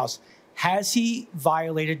building the house, has he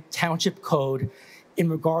violated township code in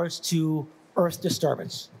regards to earth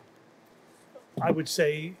disturbance? I would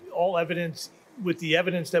say with the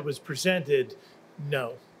evidence that was presented,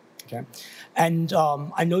 no. Okay. And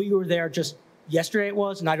I know you were there just yesterday it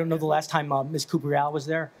was, and I don't know the last time Ms. Cubrial was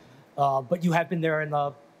there, but you have been there in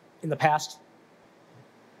the past?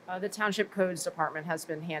 The Township Codes Department has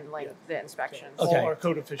been handling the inspections. Okay. All our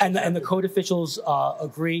code officials. And the code officials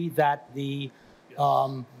agree that the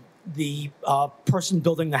person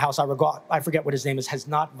building the house, I forget what his name is, has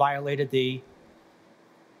not violated the...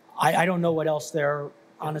 I don't know what else there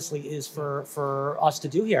honestly is for us to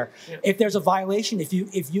do here. Yeah. If there's a violation, if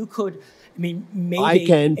you could, I mean, maybe I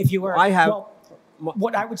can. If you were, I have. Well,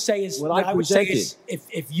 what I would say is,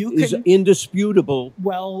 if you can, is indisputable.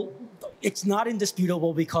 Well, it's not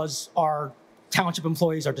indisputable because our township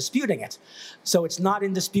employees are disputing it, so it's not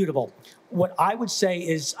indisputable. What I would say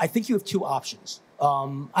is, I think you have two options.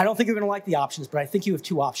 I don't think you're going to like the options, but I think you have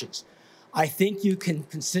two options. I think you can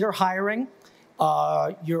consider hiring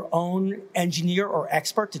your own engineer or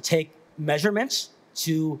expert to take measurements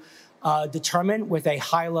to determine with a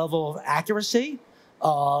high level of accuracy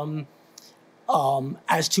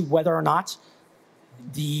as to whether or not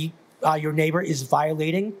your neighbor is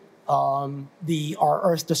violating our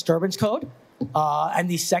earth disturbance code. And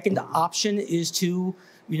the second option is to,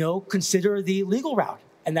 consider the legal route,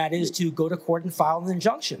 and that is to go to court and file an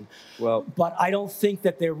injunction. Well, but I don't think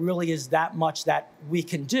that there really is that much that we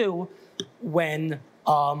can do when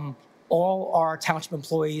all our township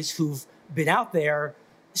employees who've been out there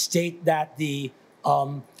state that the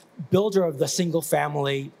builder of the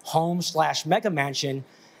single-family home / mega mansion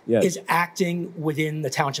is acting within the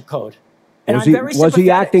township code. And was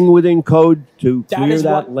he acting within code to clear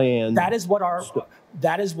that land? That is what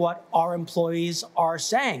our employees are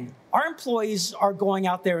saying. Our employees are going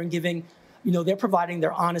out there and giving, they're providing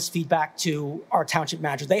their honest feedback to our township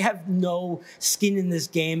manager. They have no skin in this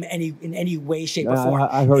game in any way, shape, or form.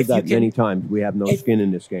 I heard that many times. We have no skin in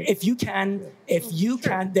this game. If you can,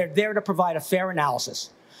 they're there to provide a fair analysis.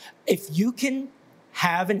 If you can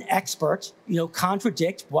have an expert,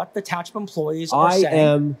 contradict what the township employees are saying. I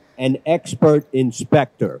am an expert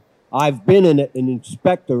inspector. I've been an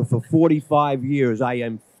inspector for 45 years. I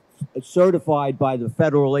am certified by the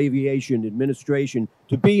Federal Aviation Administration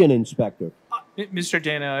to be an inspector. Mr.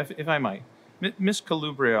 Dano, if I might. Ms.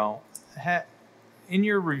 Colubriel, in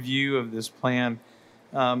your review of this plan,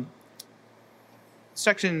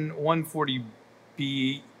 Section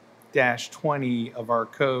 140B-20 of our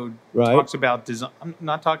code talks about design. I'm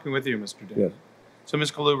not talking with you, Mr. Dano. Yes. So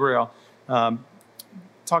Ms. Colubriel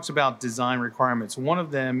talks about design requirements. One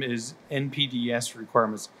of them is NPDES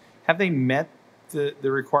requirements. Have they met the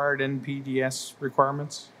required NPDES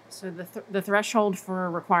requirements? So the threshold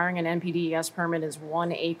for requiring an NPDES permit is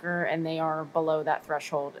 1 acre, and they are below that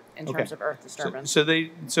threshold in terms of earth disturbance.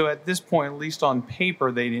 So at this point, at least on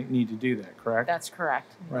paper, they didn't need to do that, correct? That's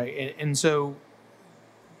correct. Right. And so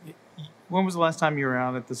when was the last time you were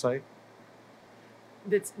out at the site?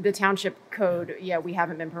 The township code, we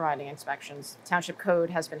haven't been providing inspections. Township code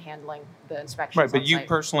has been handling the inspections. Right, but you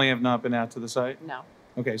personally have not been out to the site? No.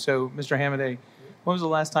 Okay, so Mr. Hamadeh, when was the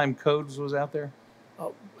last time Codes was out there?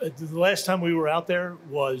 The last time we were out there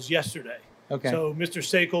was yesterday. Okay. So Mr.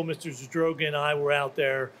 Sakel, Mr. Zdroga, and I were out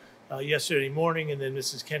there yesterday morning, and then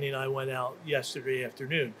Mrs. Kenny and I went out yesterday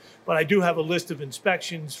afternoon. But I do have a list of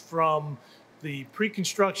inspections from the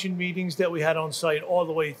pre-construction meetings that we had on site all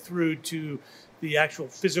the way through to the actual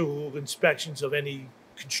physical inspections of any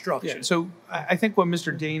construction. Yeah, so I think what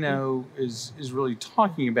Mr. Dano is really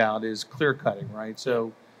talking about is clear cutting, right?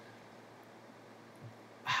 So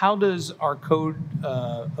how does our code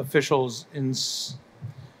officials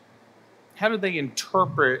how do they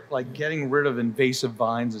interpret like getting rid of invasive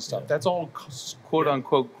vines and stuff? That's all quote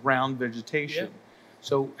unquote ground vegetation. Yeah.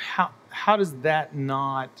 So how does that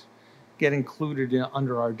not get included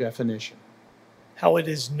under our definition? How it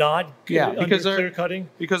is not under clear cutting?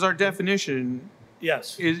 Because our definition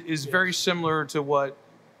Yes. is very similar to what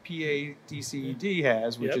PADCED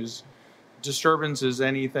has, which is disturbance is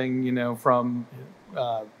anything, from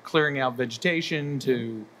clearing out vegetation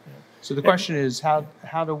to. So the question is,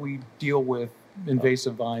 how do we deal with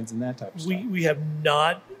invasive vines and that type of stuff? We have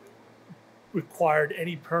not required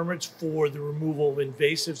any permits for the removal of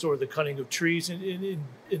invasives or the cutting of trees, and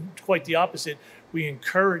quite the opposite. We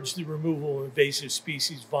encourage the removal of invasive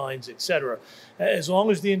species, vines, etc., as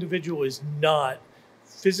long as the individual is not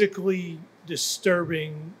physically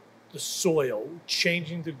disturbing the soil,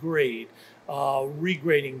 changing the grade,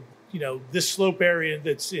 regrading. This slope area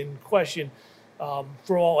that's in question.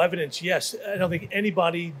 For all evidence, yes, I don't think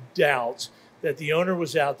anybody doubts that the owner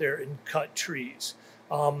was out there and cut trees.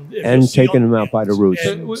 And taking them out by the roots.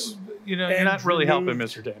 You're not really helping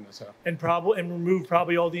Mr. Dana. So. And removed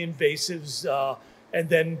probably all the invasives and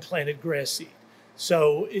then planted grass seed.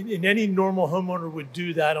 So in any normal homeowner would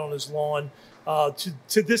do that on his lawn.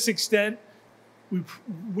 To this extent,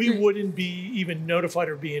 we wouldn't be even notified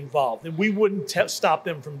or be involved, and we wouldn't stop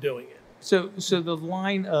them from doing it. So the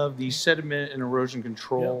line of the sediment and erosion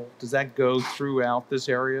control, does that go throughout this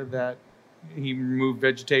area that he removed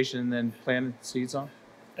vegetation and then planted seeds on?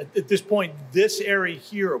 At this point, this area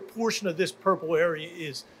here, a portion of this purple area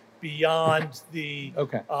is beyond the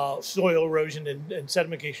soil erosion and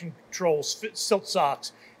sedimentation control, silt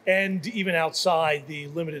socks, and even outside the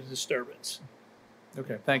limited disturbance.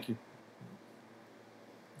 Okay, thank you.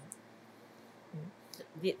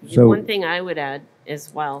 The one thing I would add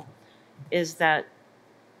as well is that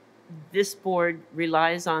this board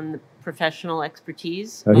relies on the professional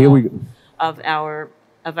expertise of our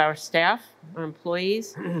staff, our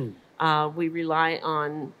employees. We rely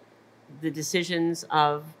on the decisions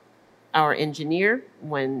of our engineer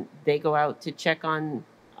when they go out to check on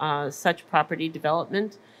such property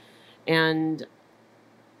development, and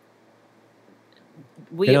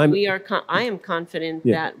I am confident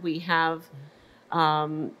that we have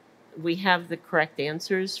the correct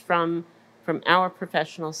answers from our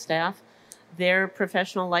professional staff. Their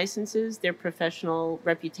professional licenses, their professional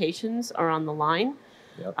reputations are on the line.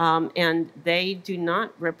 Yep. And they do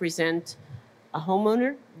not represent a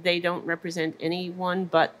homeowner. They don't represent anyone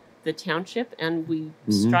but the township. And we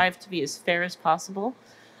strive to be as fair as possible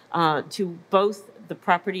to both the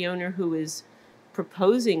property owner who is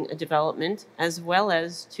proposing a development as well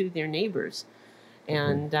as to their neighbors.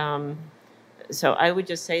 And so I would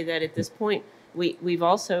just say that at this point, we've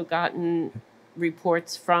also gotten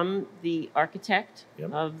reports from the architect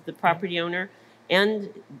of the property owner and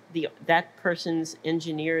that person's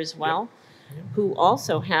engineer as well, who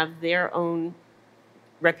also have their own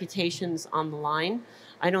reputations on the line.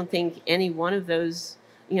 I don't think any one of those,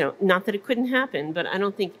 not that it couldn't happen, but I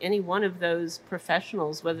don't think any one of those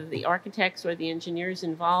professionals, whether the architects or the engineers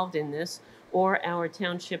involved in this or our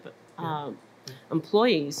township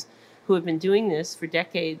employees who have been doing this for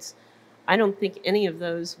decades, I don't think any of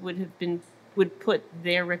those would put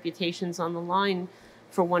their reputations on the line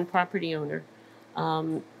for one property owner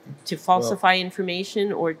to falsify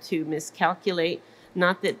information or to miscalculate.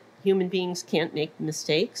 Not that human beings can't make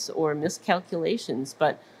mistakes or miscalculations,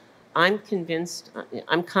 but I'm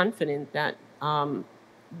confident that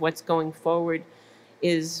what's going forward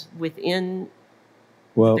is within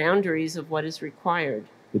the boundaries of what is required.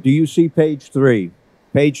 Do you see page 3?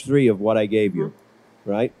 Page 3 of what I gave you,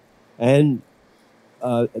 right? And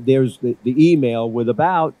there's the email with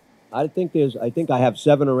about, I think I have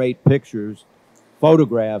 7 or 8 pictures,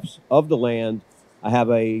 photographs of the land. I have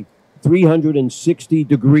a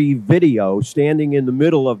 360-degree video standing in the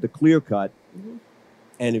middle of the clear cut.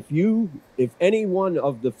 And if any one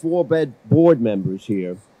of the 4 board members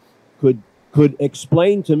here could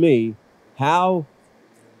explain to me how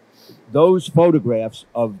those photographs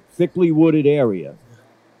of thickly wooded area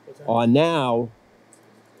are now,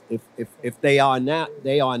 if they are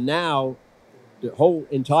now the whole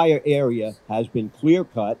entire area has been clear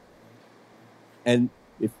cut, and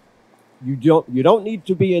if you don't need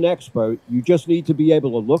to be an expert, you just need to be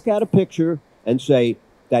able to look at a picture and say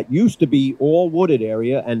that used to be all wooded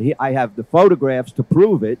area, and I have the photographs to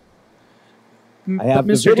prove it. I have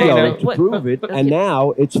the Mr. video Dano, to prove it, and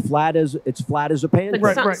now it's flat as a pancake.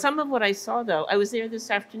 But some of what I saw, though, I was there this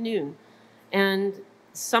afternoon, and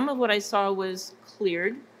some of what I saw was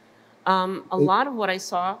cleared. A lot of what I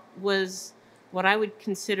saw was what I would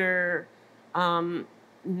consider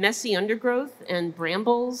messy undergrowth and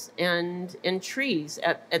brambles and trees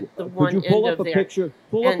at the one Could you pull end up of a there. picture?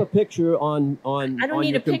 Pull up a picture on I don't on need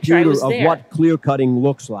your a picture, I computer was of there. what clear cutting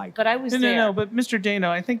looks like. But I was No, there. no, no. But Mr. Dano,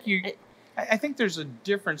 I think I think there's a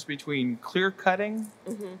difference between clear cutting,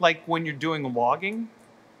 like when you're doing logging,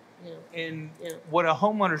 and what a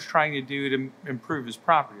homeowner's trying to do to improve his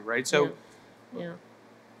property, right? So,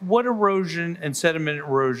 what erosion and sediment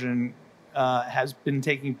erosion has been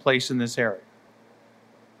taking place in this area?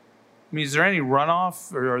 I mean, is there any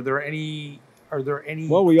runoff, or are there any?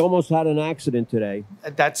 Well, we almost had an accident today.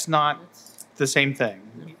 That's not the same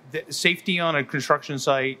thing. The safety on a construction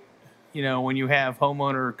site, you know, when you have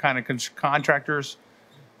homeowner kind of contractors,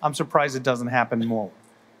 I'm surprised it doesn't happen more.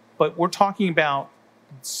 But we're talking about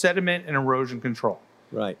sediment and erosion control.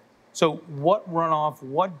 Right. So what runoff,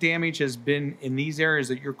 what damage has been in these areas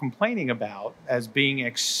that you're complaining about as being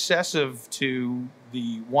excessive to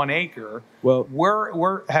the 1 acre? Well,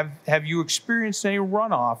 where have you experienced any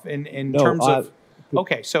runoff in No, terms of?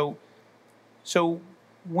 Okay, so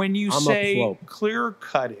when you I'm say upslope. clear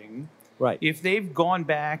cutting, right? If they've gone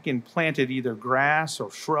back and planted either grass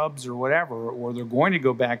or shrubs or whatever, or they're going to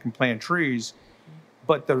go back and plant trees,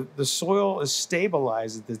 but the soil is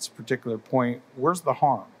stabilized at this particular point, where's the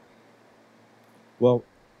harm? Well,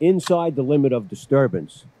 inside the limit of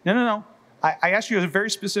disturbance. No. I asked you a very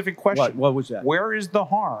specific question. What was that? Where is the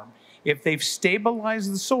harm? If they've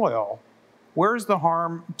stabilized the soil, where is the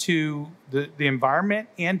harm to the environment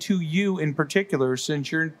and to you in particular,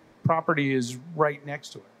 since your property is right next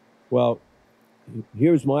to it? Well,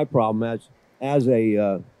 here's my problem as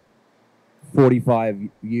a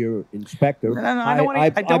 45-year inspector. No, I don't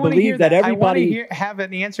want to. I believe that everybody I want to have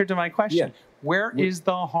an answer to my question. Yeah. Where is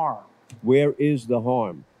the harm? Where is the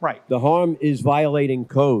harm? Right. The harm is violating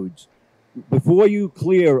codes. Before you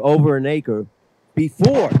clear over an acre,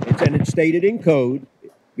 it's stated in code,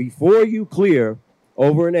 before you clear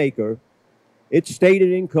over an acre, it's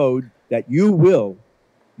stated in code that you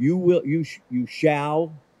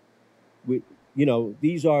shall,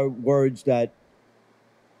 these are words that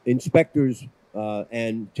inspectors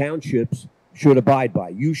and townships should abide by.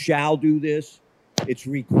 You shall do this. It's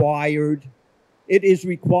required. It is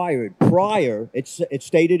required prior, it's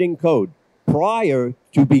stated in code, prior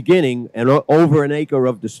to beginning over an acre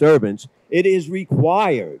of disturbance, it is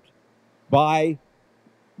required by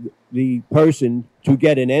the person to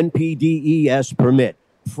get an NPDES permit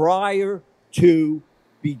prior to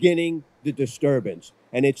beginning the disturbance,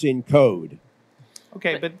 and it's in code.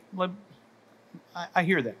 Okay, but I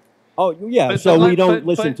hear that. Oh, yeah, we don't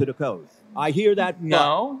listen to the code. I hear that.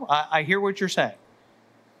 No, I hear what you're saying.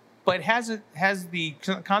 But has the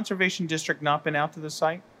conservation district not been out to the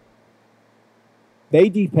site? They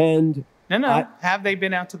depend. No. Have they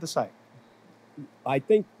been out to the site? I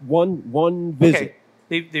think one visit.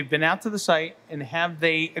 Okay. They've been out to the site, and have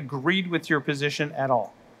they agreed with your position at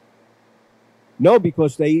all? No,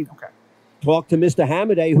 because they talked to Mr.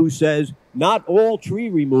 Hamaday, who says not all tree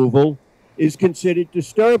removal is considered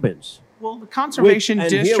disturbance. Well, the conservation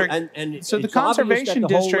district. So the conservation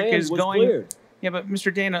district is going. Cleared. Yeah, but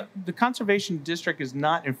Mr. Dana, the conservation district is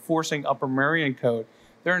not enforcing Upper Merion Code.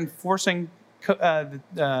 They're enforcing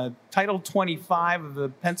Title 25 of the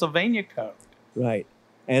Pennsylvania Code. Right.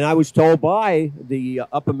 And I was told by the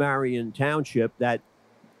Upper Merion Township that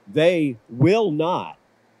they will not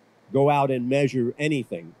go out and measure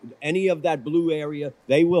anything. Any of that blue area,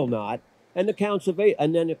 they will not. And the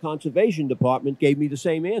conservation department gave me the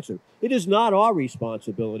same answer. It is not our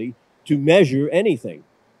responsibility to measure anything.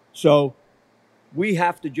 So we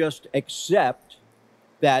have to just accept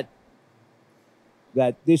that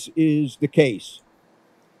this is the case.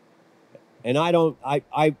 And I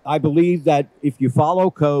believe that if you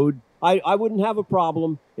follow code, I wouldn't have a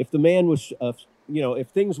problem if the man was, if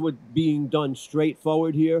things were being done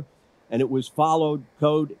straightforward here and it was followed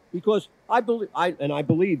code, because I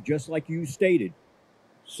believe, just like you stated,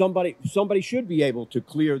 somebody should be able to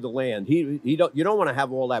clear the land. You don't want to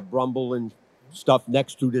have all that brumble and stuff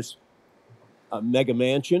next to this mega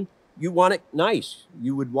mansion. You want it nice.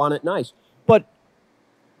 You would want it nice. But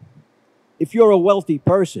if you're a wealthy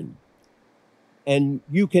person and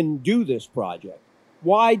you can do this project.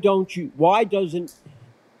 Why do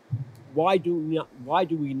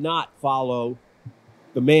we not follow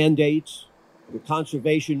the mandates, the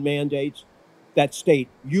conservation mandates that state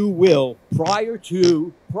you will, prior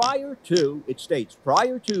to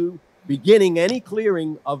beginning any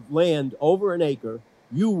clearing of land over an acre,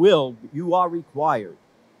 you are required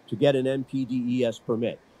to get an NPDES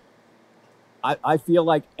permit. I feel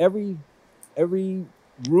like every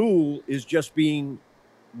rule is just being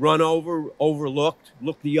run over, overlooked,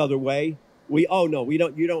 look the other way. You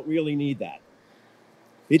don't really need that.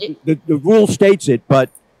 The rule states it, but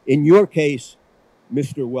in your case,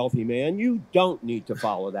 Mr. Wealthy Man, you don't need to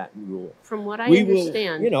follow that rule. From what I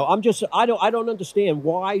understand, I don't understand,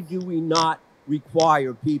 why do we not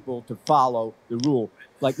require people to follow the rule?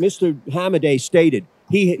 Like Mr. Hamaday stated,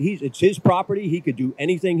 it's his property. He could do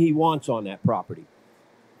anything he wants on that property,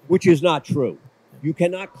 which is not true. You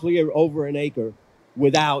cannot clear over an acre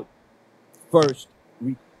without first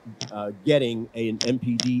getting an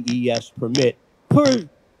NPDES permit per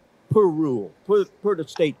rule, per the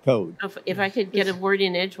state code. if I could get a word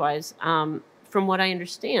in edgewise, from what I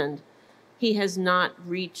understand, he has not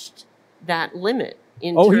reached that limit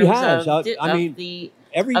in terms he has. of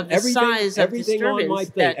Everything size of on my disturbance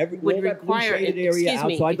thing, that would require. area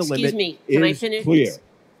outside the limit Excuse me. Can I finish? clear.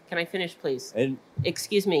 Can I finish, please? And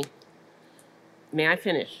Excuse me. May I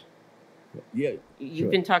finish? yeah, You've sure.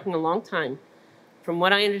 been talking a long time. From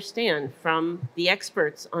what I understand from the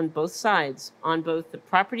experts on both sides, on both the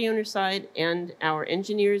property owner side and our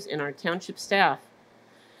engineers and our township staff,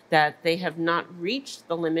 that they have not reached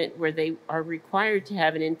the limit where they are required to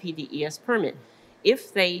have an NPDES permit.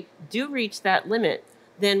 If they do reach that limit,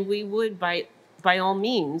 then we would, by all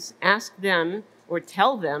means, ask them or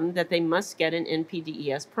tell them that they must get an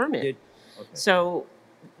NPDES permit. Okay. So,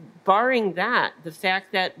 barring that, the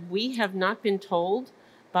fact that we have not been told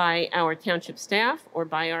by our township staff or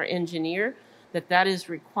by our engineer that is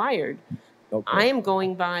required, Okay. I am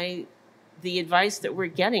going by the advice that we're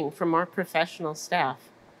getting from our professional staff.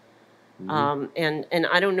 Mhm. And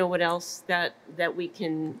I don't know what else that we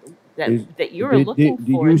can Is- that you're did- looking did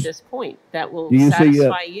for you at s- this point that will do you see,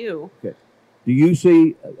 satisfy you. Okay. Do you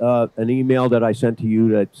see an email that I sent to you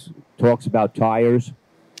that talks about tires?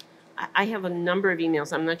 I have a number of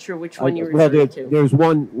emails. I'm not sure which one you're Well, referring to. there's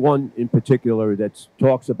one in particular that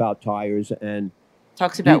talks about tires, and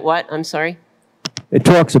Talks about what? I'm sorry. it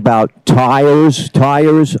talks about tires.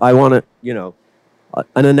 I want to,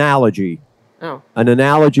 an analogy. Oh, An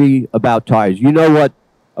analogy about tires. You know what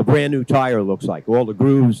a brand new tire looks like, all the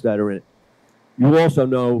grooves that are in it. You also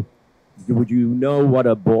know, would you know what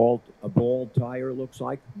a bald tire looks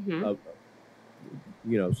like? mhm.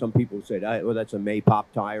 Some people say, well, that's a Maypop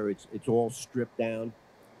tire. It's all stripped down.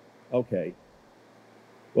 Okay.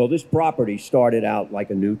 Well, this property started out like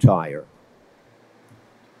a new tire.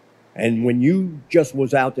 And when you just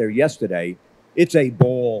was out there yesterday, it's a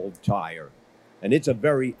bald tire. And it's a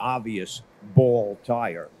very obvious bald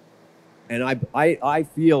tire. And I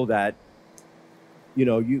feel that,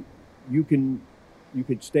 you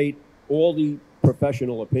could state all the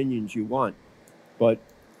professional opinions you want, but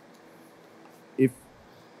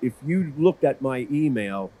if you looked at my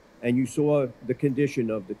email and you saw the condition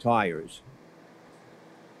of the tires,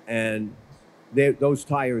 and those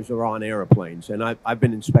tires are on airplanes, and I've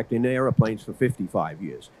been inspecting airplanes for 55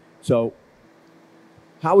 years. So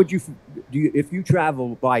how would if you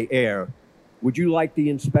travel by air, would you like the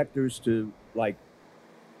inspectors to,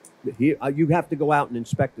 you have to go out and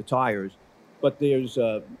inspect the tires, but there's,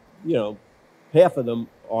 half of them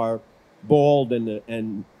are bald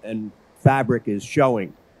and fabric is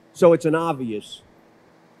showing. So it's an obvious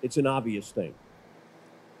thing.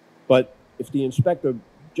 But if the inspector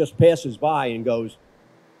just passes by and goes,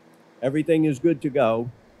 everything is good to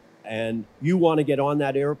go, and you want to get on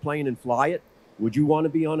that airplane and fly it, would you want to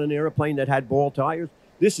be on an airplane that had bald tires?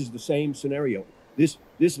 This is the same scenario. This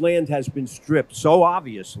land has been stripped so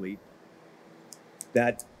obviously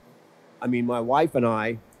that, my wife and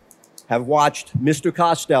I have watched Mr.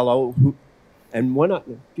 Costello,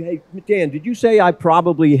 hey, Dan, did you say I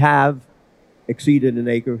probably have exceeded an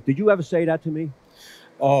acre? Did you ever say that to me?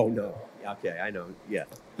 Oh, no. Okay, I know. Yeah.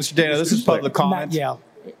 Mr. Dano, this is public comment. Yeah.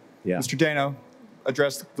 Yeah. Mr. Dano,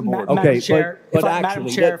 address the board. Madam Okay, Chair, but Madam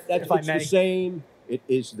actually, Chair, it's if I the may. same. It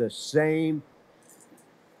is the same.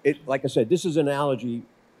 Like I said, this is an analogy.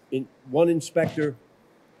 In one inspector,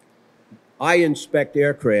 I inspect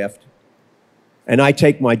aircraft, and I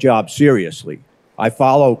take my job seriously. I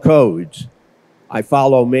follow codes. I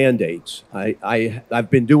follow mandates. I've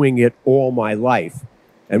been doing it all my life.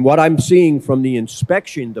 And what I'm seeing from the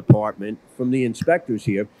inspection department, from the inspectors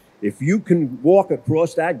here, If you can walk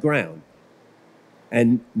across that ground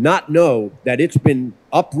and not know that it's been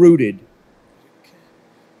uprooted,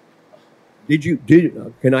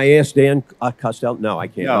 can I ask Dan Costello? No, I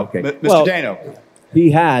can't. No, Okay. Mr. Well, Dano.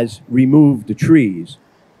 he has removed the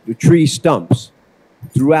tree stumps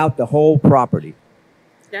throughout the whole property.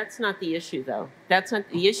 That's not the issue, though. That's not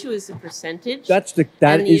the issue. Is the percentage. That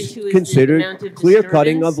and the is issue is the considered amount of clear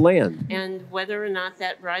cutting disturbance of land. and whether or not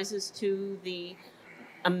that rises to the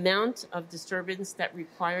amount of disturbance that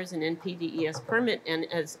requires an NPDES permit. And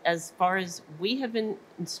as far as we have been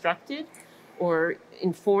instructed or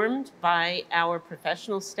informed by our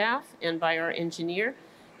professional staff and by our engineer,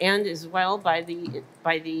 and as well by the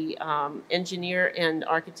engineer and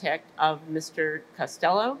architect of Mr.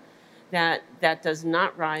 Costello, that does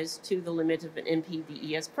not rise to the limit of an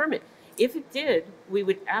NPDES permit. If it did, we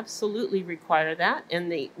would absolutely require that,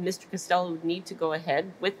 and Mr. Costello would need to go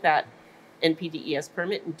ahead with that NPDES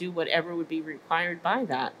permit and do whatever would be required by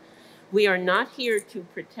that. We are not here to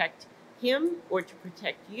protect him or to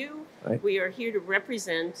protect you. Right. We are here to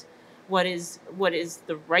represent what is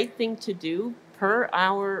the right thing to do per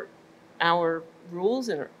our rules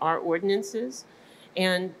and our ordinances,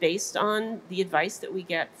 and based on the advice that we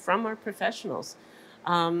get from our professionals.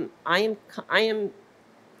 I am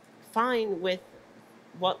fine with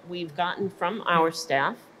what we've gotten from our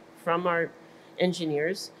staff, from our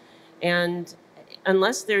engineers, and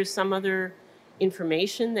unless there's some other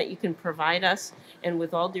information that you can provide us, and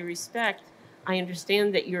with all due respect, I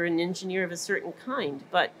understand that you're an engineer of a certain kind,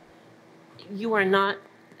 but you are not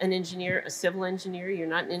an engineer, a civil engineer. You're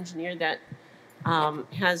not an engineer that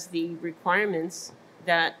has the requirements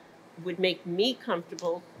that would make me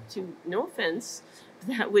comfortable to, no offense,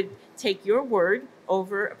 that would take your word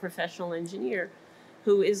over a professional engineer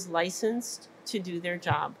who is licensed to do their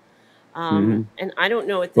job. And I don't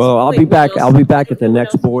know at this Well, point. I'll be back. what I'll else- be back I at the don't know what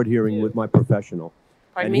next else board we can hearing do. with my professional,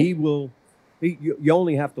 Pardon and me? he will. You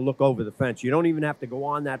only have to look over the fence. You don't even have to go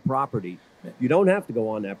on that property. You don't have to go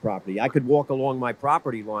on that property. I could walk along my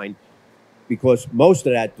property line because most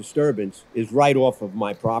of that disturbance is right off of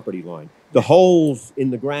my property line. The holes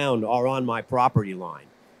in the ground are on my property line.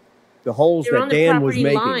 The holes They're that on the Dan was property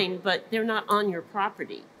making. line, but they're not on your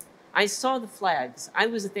property. I saw the flags. I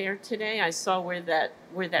was there today. I saw where that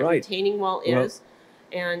Right. retaining wall Well- is,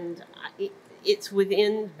 and it's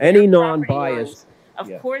within Any their property non-biased- lines. Of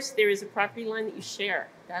yeah. course, there is a property line that you share.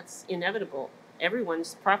 That's inevitable.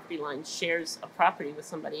 Everyone's property line shares a property with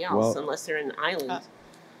somebody else, Well- unless they're in an island.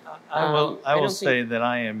 I will I don't say think- that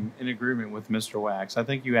I am in agreement with Mr. Wax. I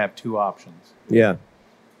think you have two options. Yeah.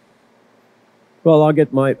 Well,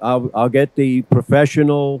 I'll get the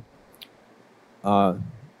professional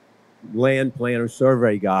land planner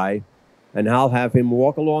survey guy, and I'll have him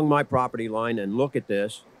walk along my property line and look at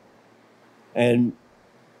this, and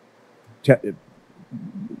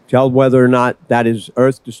tell whether or not that is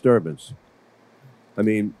earth disturbance. I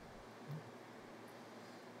mean,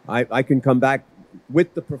 I can come back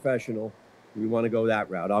with the professional. We want to go that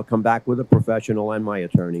route. I'll come back with a professional and my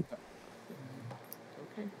attorney.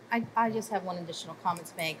 I just have one additional comment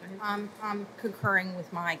to make. I'm concurring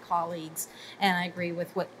with my colleagues, and I agree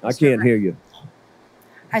with what I can't hear you.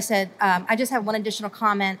 I said, I just have one additional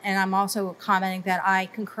comment, and I'm also commenting that I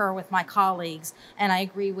concur with my colleagues, and I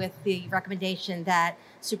agree with the recommendation that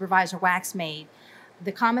Supervisor Wax made.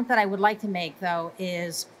 The comment that I would like to make, though,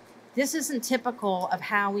 is this isn't typical of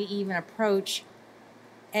how we even approach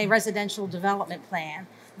a residential development plan.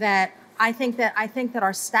 That I think that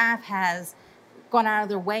our staff has gone out of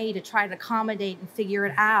their way to try to accommodate and figure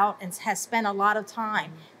it out and has spent a lot of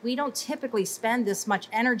time. We don't typically spend this much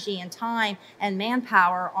energy and time and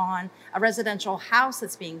manpower on a residential house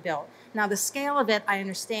that's being built. Now, the scale of it, I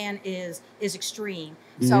understand, is extreme.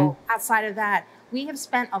 So outside of that, we have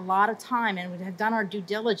spent a lot of time and we have done our due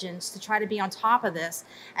diligence to try to be on top of this.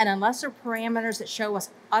 And unless there are parameters that show us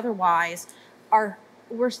otherwise,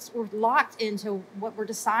 we're locked into what we're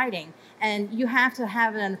deciding. And you have to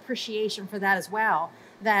have an appreciation for that as well,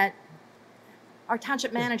 that our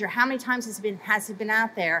township manager, how many times has he been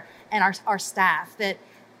out there, and our staff, that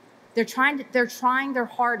they're trying their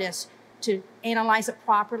hardest to analyze it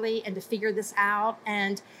properly and to figure this out.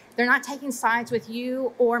 And they're not taking sides with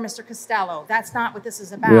you or Mr. Costello. That's not what this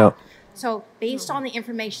is about. Yeah. So based on the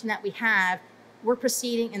information that we have, we're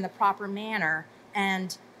proceeding in the proper manner.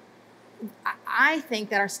 And I think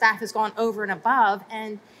that our staff has gone over and above,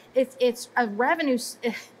 and it's a revenue.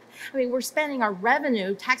 I mean, we're spending our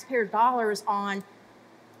revenue, taxpayer dollars, on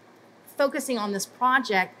focusing on this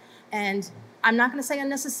project. And I'm not going to say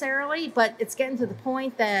unnecessarily, but it's getting to the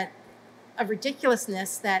point that of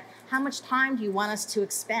ridiculousness, that how much time do you want us to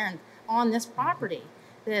expend on this property?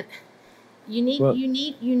 that you need Well- you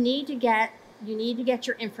need to get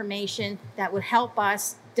your information that would help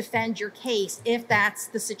us defend your case if that's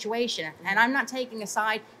the situation. And I'm not taking a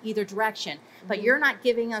side either direction, but you're not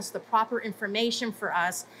giving us the proper information for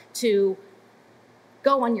us to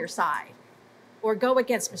go on your side or go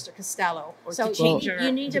against Mr. Costello. Or So to change you, our,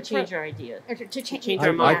 you need to to change our idea. to change change I,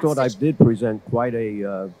 our I minds. thought I did present quite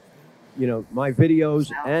a, my videos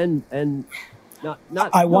and not.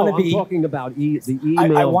 I wanna no, be- I'm talking about the I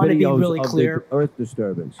email wanna be videos really of clear. the earth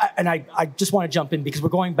disturbance. And I just want to jump in because we're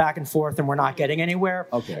going back and forth and we're not getting anywhere.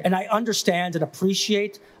 Okay. And I understand and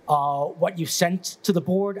appreciate what you sent to the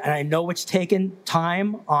board, and I know it's taken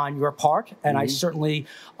time on your part, and I certainly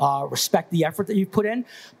respect the effort that you've put in.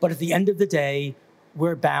 But at the end of the day,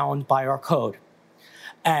 we're bound by our code.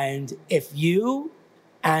 And if you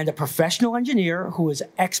and a professional engineer who has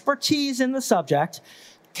expertise in the subject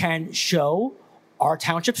can show our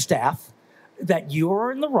township staff that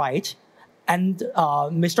you're in the right and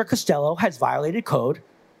Mr. Costello has violated code,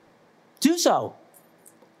 do so.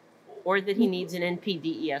 Or that he needs an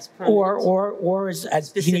NPDES permit. Or as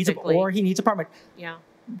he needs Specifically. he needs a permit. Yeah,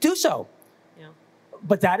 Do so. yeah.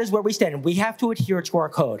 But that is where we stand, and we have to adhere to our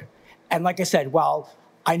code. And like I said, while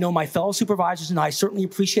I know my fellow supervisors and I certainly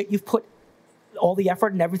appreciate you've put all the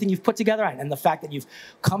effort and everything you've put together, and the fact that you've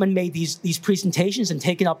come and made these presentations and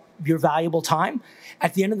taken up your valuable time,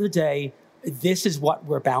 at the end of the day, this is what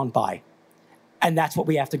we're bound by. And that's what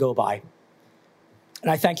we have to go by. And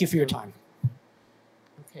I thank you for your time.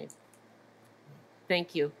 Okay.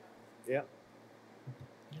 Thank you. Yeah.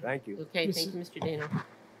 Thank you. Okay, thank you, Mr. Dano.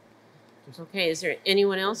 Okay, is there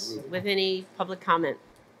anyone else with any public comment?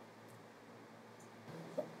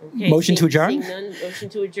 Okay, Motion to adjourn? Seeing none, motion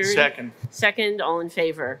to adjourn. Second. Second, all in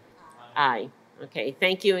favor? Aye. Okay,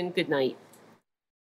 thank you and good night.